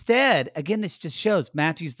instead, again, this just shows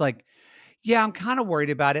Matthew's like, "Yeah, I'm kind of worried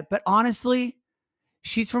about it, but honestly,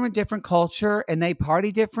 she's from a different culture, and they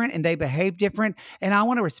party different, and they behave different, and I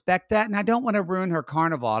want to respect that, and I don't want to ruin her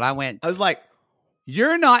carnival." And I was like,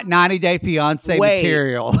 "You're not 90 Day Fiancé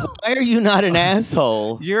material. Why are you not an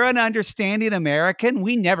asshole? You're an understanding American.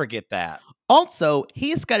 We never get that." Also,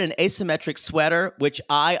 he's got an asymmetric sweater, which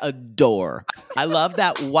I adore. I love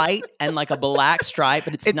that white and like a black stripe,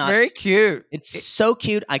 but it's not very cute. It's so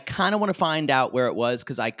cute. I kind of want to find out where it was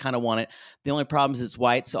because I kind of want it. The only problem is it's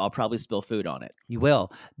white, so I'll probably spill food on it. You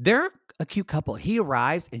will. They're a cute couple. He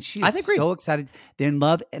arrives and she is so excited. They're in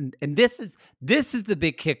love. And this is the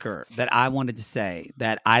big kicker that I wanted to say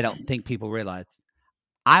that I don't think people realize.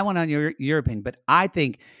 I want on your opinion, but I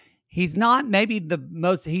think he's not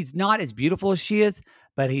he's not as beautiful as she is,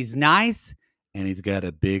 but he's nice and he's got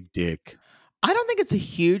a big dick. I don't think it's a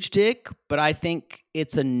huge dick, but I think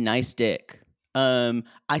it's a nice dick.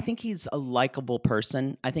 I think he's a likable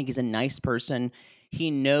person. I think he's a nice person. He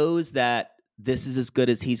knows that this is as good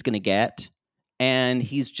as he's going to get, and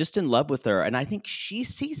he's just in love with her. And I think she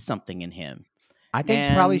sees something in him. I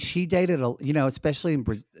think she dated, especially in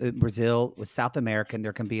Brazil with South American,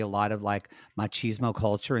 there can be a lot of like machismo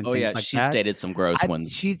culture and things like that. She's dated some gross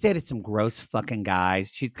ones. She's dated some gross fucking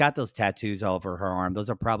guys. She's got those tattoos all over her arm. Those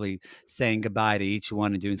are probably saying goodbye to each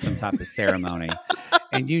one and doing some type of ceremony.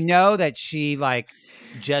 And you know that she like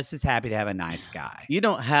just as happy to have a nice guy. You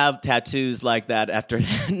don't have tattoos like that after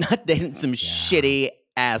not dating some shitty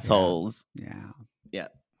assholes. Yeah.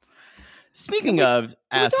 Speaking of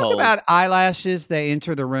assholes. Talk about eyelashes. They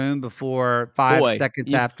enter the room before 5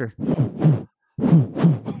 seconds after.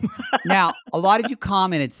 Now, a lot of you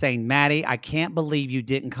commented saying, Maddie, I can't believe you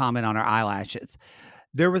didn't comment on her eyelashes.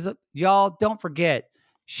 Y'all don't forget,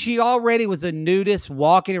 she already was a nudist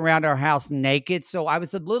walking around our house naked. So I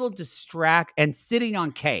was a little distracted and sitting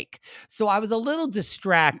on cake. So I was a little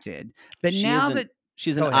distracted. But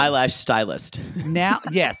she's an eyelash stylist. Now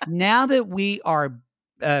that we are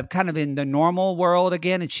kind of in the normal world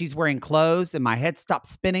again, and she's wearing clothes, and my head stopped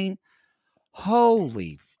spinning.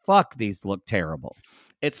 Holy fuck, these look terrible.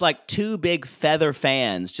 It's like two big feather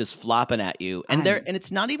fans just flopping at you, and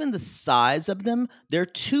it's not even the size of them; they're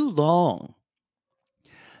too long.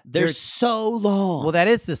 They're so long. Well, that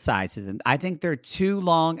is the size of them. I think they're too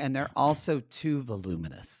long, and they're also too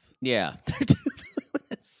voluminous. Yeah, they're too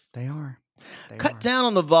voluminous. They are. Cut down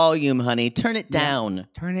on the volume, honey. Turn it down. Yeah,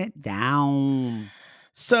 turn it down.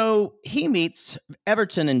 So he meets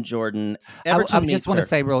Everton and Jordan. I just want to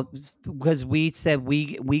say because we said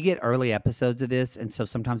we get early episodes of this, and so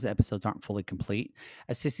sometimes the episodes aren't fully complete.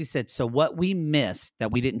 As Sissy said, so what we missed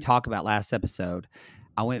that we didn't talk about last episode,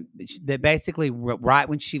 that basically right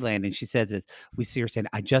when she landed, she says this, we see her saying,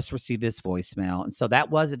 I just received this voicemail. And so that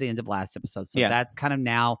was at the end of last episode. So that's kind of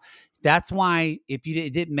now, that's why it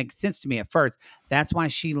didn't make sense to me at first. That's why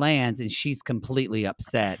she lands and she's completely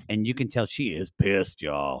upset. And you can tell she is pissed,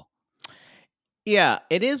 y'all. Yeah,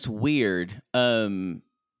 it is weird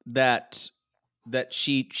that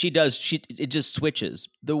it just switches.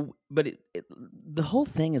 The whole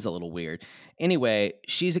thing is a little weird. Anyway,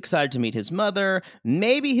 she's excited to meet his mother,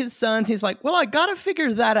 maybe his sons. He's like, well, I got to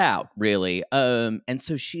figure that out, really. And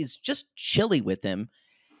so she's just chilly with him.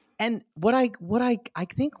 And what I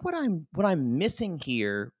think what I'm missing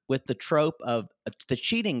here with the trope of the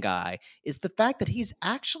cheating guy is the fact that he's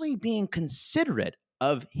actually being considerate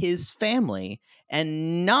of his family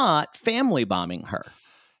and not family bombing her.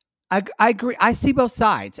 I agree. I see both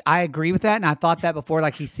sides. I agree with that. And I thought that before,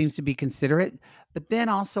 like he seems to be considerate. But then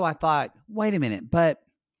also I thought, wait a minute, but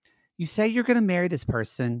you say you're going to marry this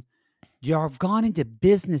person. You've gone into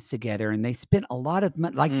business together and they spent a lot of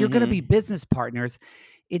money. Like you're going to be business partners.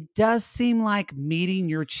 It does seem like meeting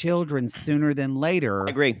your children sooner than later.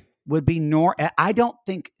 I agree. Would be I don't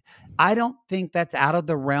think that's out of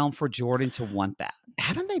the realm for Jordan to want that.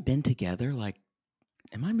 Haven't they been together like,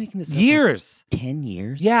 am I making this up? Years. Like 10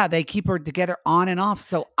 years? Yeah, they keep her together on and off.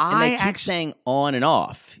 So they keep saying on and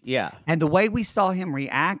off. Yeah. And the way we saw him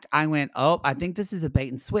react, I went, oh, I think this is a bait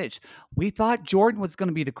and switch. We thought Jordan was going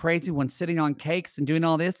to be the crazy one sitting on cakes and doing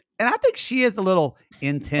all this. And I think she is a little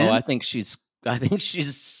intense. Oh, I think she's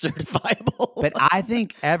certifiable. But I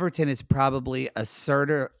think Everton is probably a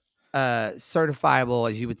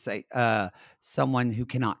certifiable, as you would say, someone who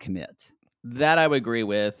cannot commit. That I would agree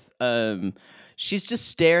with. She's just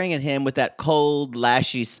staring at him with that cold,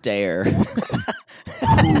 lashy stare.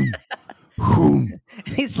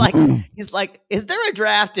 He's like, is there a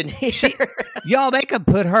draft in here? Y'all, they could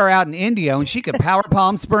put her out in India and she could power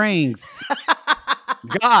Palm Springs.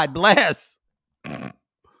 God bless.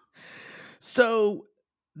 So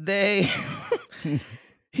he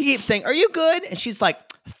keeps saying, "Are you good?" And she's like,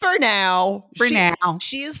 "For now."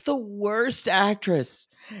 She is the worst actress.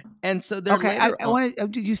 And so they're okay. I want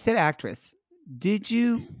to. You said actress. Did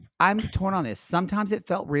you? I'm torn on this. Sometimes it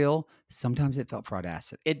felt real. Sometimes it felt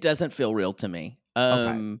fraudacity. It doesn't feel real to me.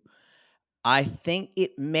 Okay. I think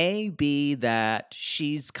it may be that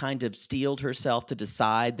she's kind of steeled herself to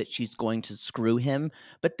decide that she's going to screw him.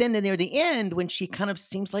 But then near the end, when she kind of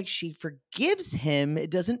seems like she forgives him, it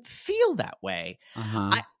doesn't feel that way.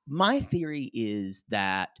 My theory is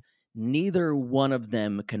that neither one of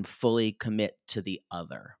them can fully commit to the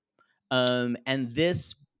other. And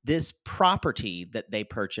this property that they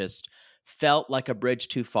purchased felt like a bridge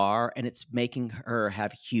too far, and it's making her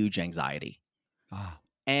have huge anxiety.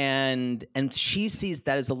 And she sees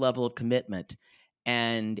that as a level of commitment,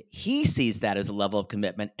 and he sees that as a level of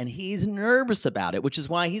commitment, and he's nervous about it, which is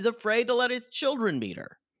why he's afraid to let his children meet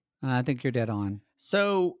her. I think you're dead on.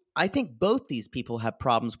 So I think both these people have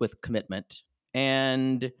problems with commitment,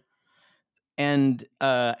 and you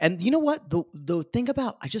know what? The thing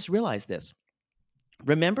about, I just realized this.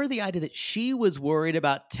 Remember the idea that she was worried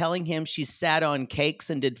about telling him she sat on cakes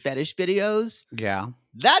and did fetish videos? Yeah.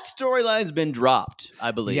 That storyline's been dropped, I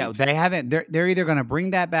believe. Yeah, they haven't. They're either going to bring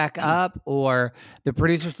that back up, or the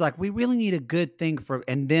producer's like, we really need a good thing for.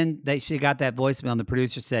 And then she got that voicemail, and the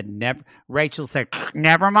producer said, "Never." Rachel said,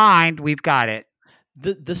 "Never mind, we've got it."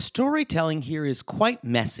 The storytelling here is quite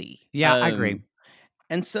messy. Yeah, I agree.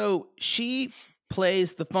 And so she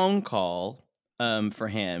plays the phone call for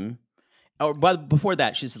him. But before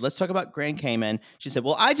that, she said, "Let's talk about Grand Cayman." She said,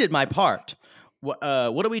 "Well, I did my part.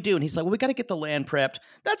 What do we do?" And he's like, "Well, we got to get the land prepped.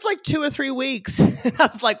 That's like 2 or 3 weeks." And I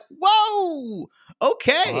was like, "Whoa,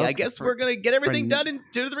 okay. I guess we're gonna get everything done in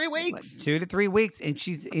 2 to 3 weeks." Like 2 to 3 weeks, and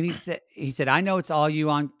he said, "I know it's all you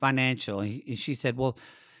on financial." And she said, "Well,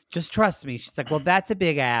 just trust me." She's like, "Well, that's a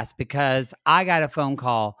big ask because I got a phone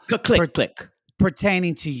call click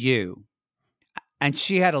pertaining to you," and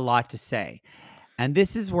she had a lot to say. And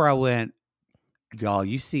this is where I went, y'all.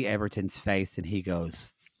 You see Everton's face, and he goes,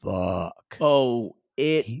 "Fuck." Oh,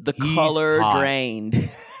 the color drained.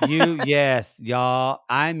 Yes, y'all.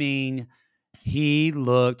 I mean, he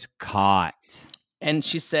looked caught. And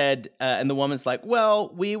she said, and the woman's like,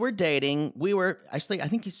 "Well, we were dating. We were actually, I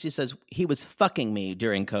think she says he was fucking me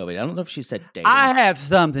during COVID." I don't know if she said dating. I have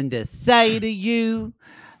something to say to you.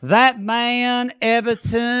 That man,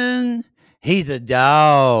 Everton, he's a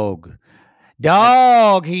dog.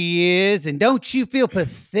 Dog he is, and don't you feel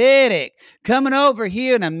pathetic coming over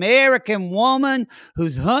here, an American woman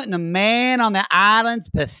who's hunting a man on the islands?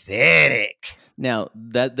 Pathetic. Now,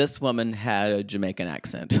 that this woman had a Jamaican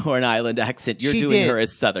accent or an island accent. You're doing her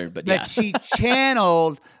as Southern, but yeah. She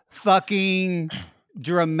channeled fucking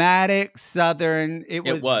dramatic Southern.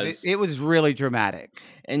 It was really dramatic.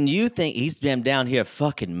 And you think he's been down here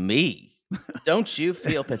fucking me. Don't you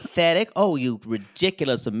feel pathetic? Oh, you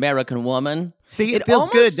ridiculous American woman. See, it feels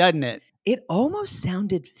good, doesn't it? It almost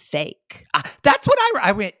sounded fake. That's what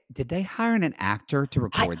I went, did they hire an actor to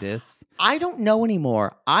record this? I don't know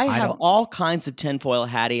anymore. I have all kinds of tinfoil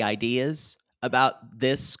hatty ideas about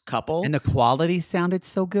this couple. And the quality sounded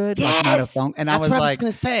so good. Yes! Like not a phone. And that's I was what like, I was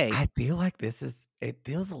going to say. I feel like it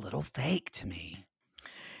feels a little fake to me.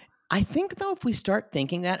 I think though, if we start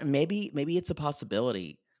thinking that, and maybe it's a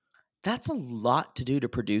possibility, that's a lot to do to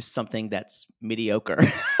produce something that's mediocre. You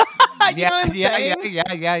know what I'm saying?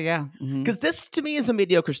 Yeah. Because this to me is a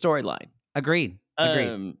mediocre storyline. Agreed.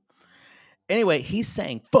 Anyway, he's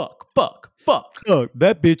saying fuck. Look,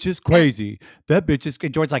 that bitch is crazy. That bitch is.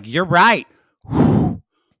 George's like, you're right.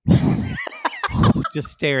 Just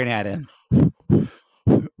staring at him.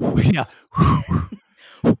 Yeah.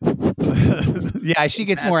 Yeah, she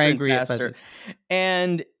gets more angry.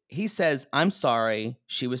 And he says, I'm sorry.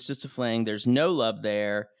 She was just a fling. There's no love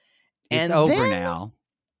there. It's over now.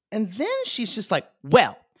 And then she's just like,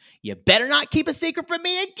 well, you better not keep a secret from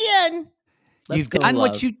me again. You've done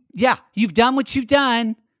what you've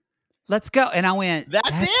done. Let's go. And I went,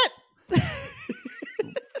 that's it.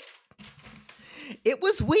 It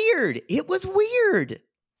was weird.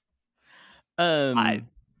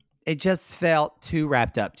 It just felt too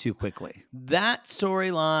wrapped up too quickly. That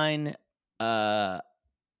storyline, I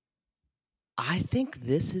think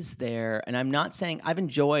this is there, and I'm not saying I've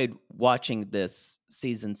enjoyed watching this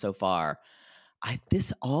season so far.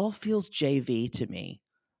 This all feels JV to me.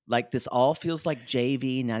 Like this all feels like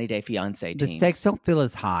JV 90 Day Fiancé teams. The stakes don't feel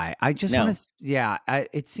as high. I just want to,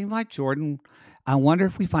 it seemed like Jordan. I wonder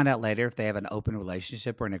if we find out later if they have an open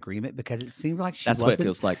relationship or an agreement, because it seemed like that's what it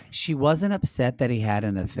feels like. She wasn't upset that he had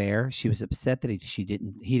an affair. She was upset that he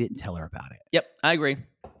didn't tell her about it. Yep, I agree.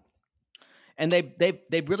 And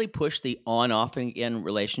they really pushed the on off again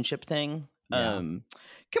relationship thing. Yeah. Can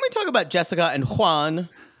we talk about Jessica and Juan?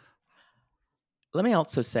 Let me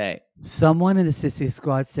also say, someone in the Sissy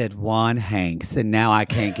Squad said Juan Hanks, and now I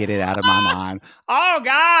can't get it out of my mind. Oh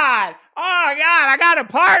God, I got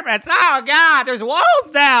apartments. Oh God, there's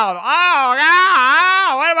walls down. Oh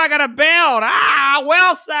God, what am I gonna build?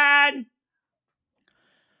 Wilson.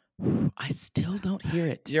 I still don't hear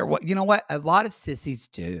it. You know what? A lot of sissies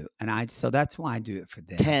do, and so that's why I do it for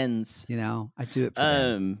them. Tens, I do it for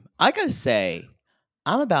them. I gotta say,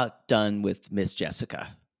 I'm about done with Miss Jessica.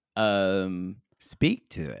 Speak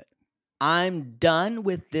to it. I'm done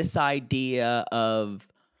with this idea of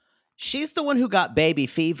she's the one who got baby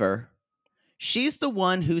fever. She's the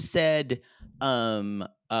one who said, I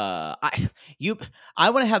want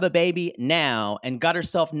to have a baby now, and got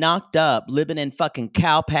herself knocked up living in fucking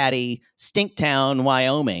Cow Patty, Stinktown,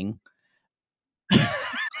 Wyoming.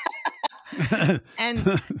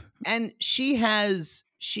 and she has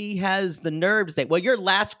the nerves that, well,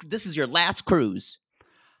 this is your last cruise.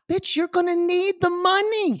 Bitch, you're going to need the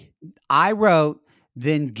money. I wrote,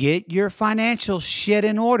 then get your financial shit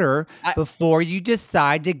in order before you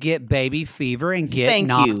decide to get baby fever and get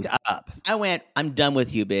knocked up. I went, I'm done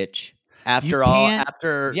with you, bitch.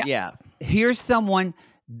 Here's someone,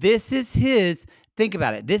 this is his, think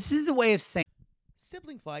about it. This is a way of saying.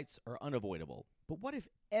 Sibling fights are unavoidable, but what if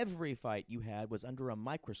every fight you had was under a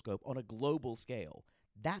microscope on a global scale?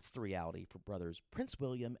 That's the reality for brothers Prince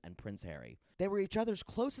William and Prince Harry. They were each other's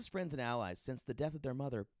closest friends and allies since the death of their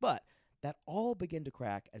mother, but that all began to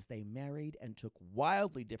crack as they married and took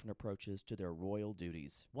wildly different approaches to their royal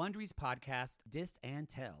duties. Wondery's podcast, Dis and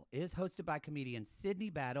Tell, is hosted by comedians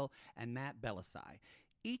Sydney Battle and Matt Belisai.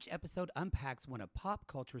 Each episode unpacks one of pop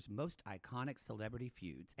culture's most iconic celebrity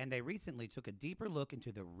feuds, and they recently took a deeper look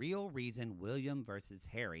into the real reason William versus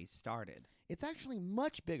Harry started. It's actually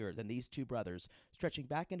much bigger than these two brothers, stretching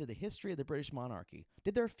back into the history of the British monarchy.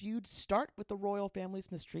 Did their feud start with the royal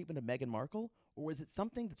family's mistreatment of Meghan Markle, or was it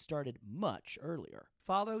something that started much earlier?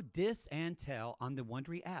 Follow Dis and Tell on the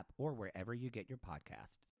Wondery app or wherever you get your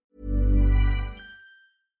podcasts.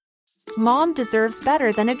 Mom deserves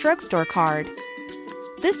better than a drugstore card.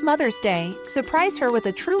 This Mother's Day, surprise her with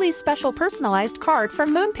a truly special personalized card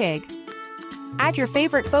from Moonpig. Add your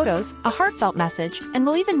favorite photos, a heartfelt message, and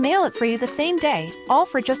we'll even mail it for you the same day, all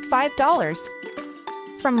for just $5.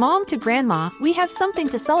 From mom to grandma, we have something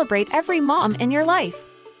to celebrate every mom in your life.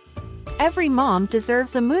 Every mom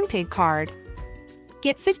deserves a Moonpig card.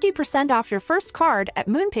 Get 50% off your first card at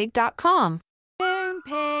moonpig.com.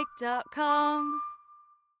 Moonpig.com.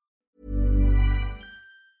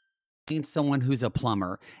 Someone who's a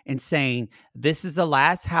plumber and saying, this is the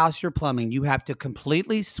last house you're plumbing. You have to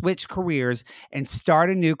completely switch careers and start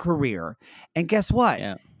a new career. And guess what?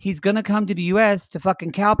 Yeah. He's going to come to the U.S. to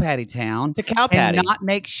fucking Cow Patty Town. To Cow Patty. And not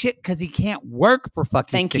make shit because he can't work for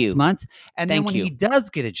fucking 6 months. And then when he does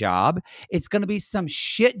get a job, it's going to be some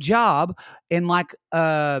shit job and like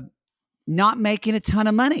not making a ton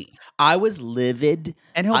of money. I was livid.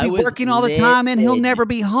 And he'll be working all the time and he'll never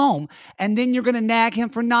be home. And then you're going to nag him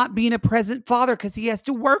for not being a present father because he has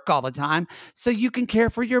to work all the time so you can care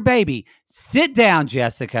for your baby. Sit down,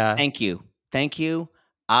 Jessica. Thank you.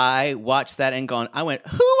 I watched that and I went,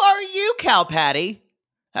 who are you, Cow Patty?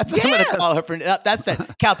 That's what I'm going to call her. That's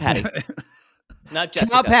that, Cow Patty. Not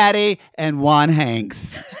Jessica. Cow Patty and Juan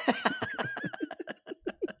Hanks.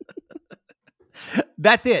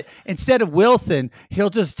 That's it. Instead of Wilson, he'll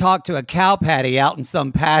just talk to a cow patty out in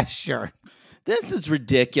some pasture. This is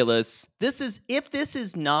ridiculous. If this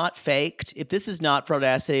is not faked, if this is not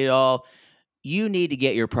fraudacity at all, you need to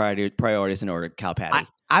get your priorities in order, Cow Patty.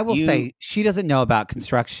 I will say she doesn't know about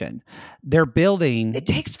construction. They're building. It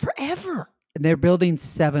takes forever. They're building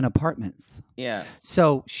 7 apartments. Yeah.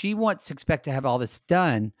 So she wants to expect to have all this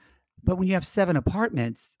done. But when you have 7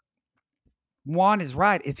 apartments, Juan is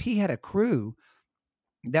right. If he had a crew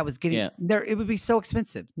that was getting there, it would be so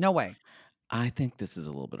expensive. No way. I think this is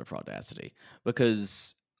a little bit of fraudacity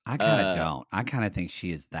because I kind of don't. I kind of think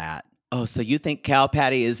she is that. Oh, so you think Cow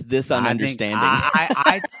Patty is this ununderstanding?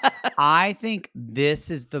 I think this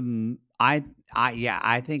is the. I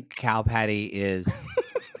think Cow Patty is.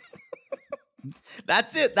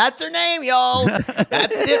 That's it. That's her name, y'all.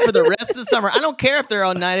 That's it for the rest of the summer. I don't care if they're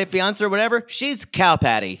on 90 Day Fiancé or whatever. She's Cow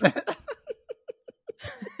Patty.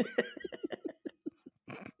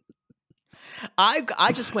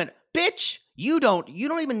 I just went, bitch, you don't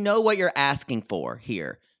even know what you're asking for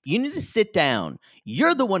here. You need to sit down.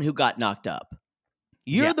 You're the one who got knocked up.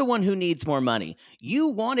 You're the one who needs more money. You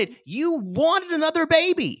wanted another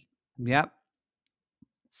baby. Yep.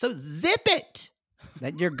 So zip it.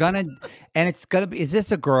 That you're gonna, and it's gonna be. Is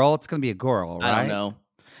this a girl? It's gonna be a girl, right? I don't know.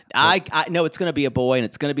 I know it's gonna be a boy, and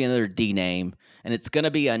it's gonna be another D name, and it's gonna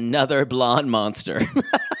be another blonde monster.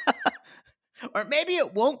 Or maybe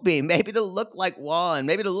it won't be. Maybe it'll look like Juan.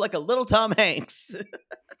 Maybe it'll look a little Tom Hanks.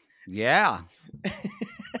 Yeah.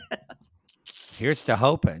 Here's to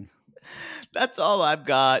hoping. That's all I've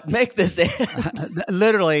got. Make this end.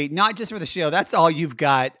 Literally, not just for the show. That's all you've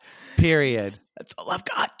got, period. That's all I've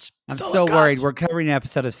got. I'm so worried. We're covering an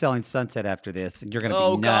episode of Selling Sunset after this, and you're going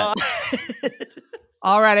to be nuts. God.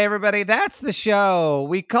 All right, everybody, that's the show.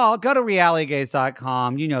 Go to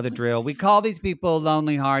realitygaze.com. You know the drill. We call these people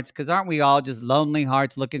lonely hearts because aren't we all just lonely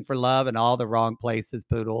hearts looking for love in all the wrong places,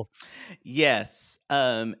 Poodle? Yes.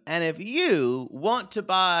 And if you want to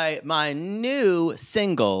buy my new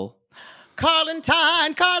single,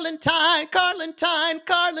 Carlentine, Carlentine, Carlentine,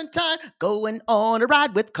 Carlentine, going on a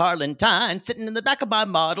ride with Carlentine, sitting in the back of my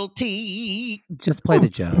Model T. Just play the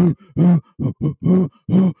joke.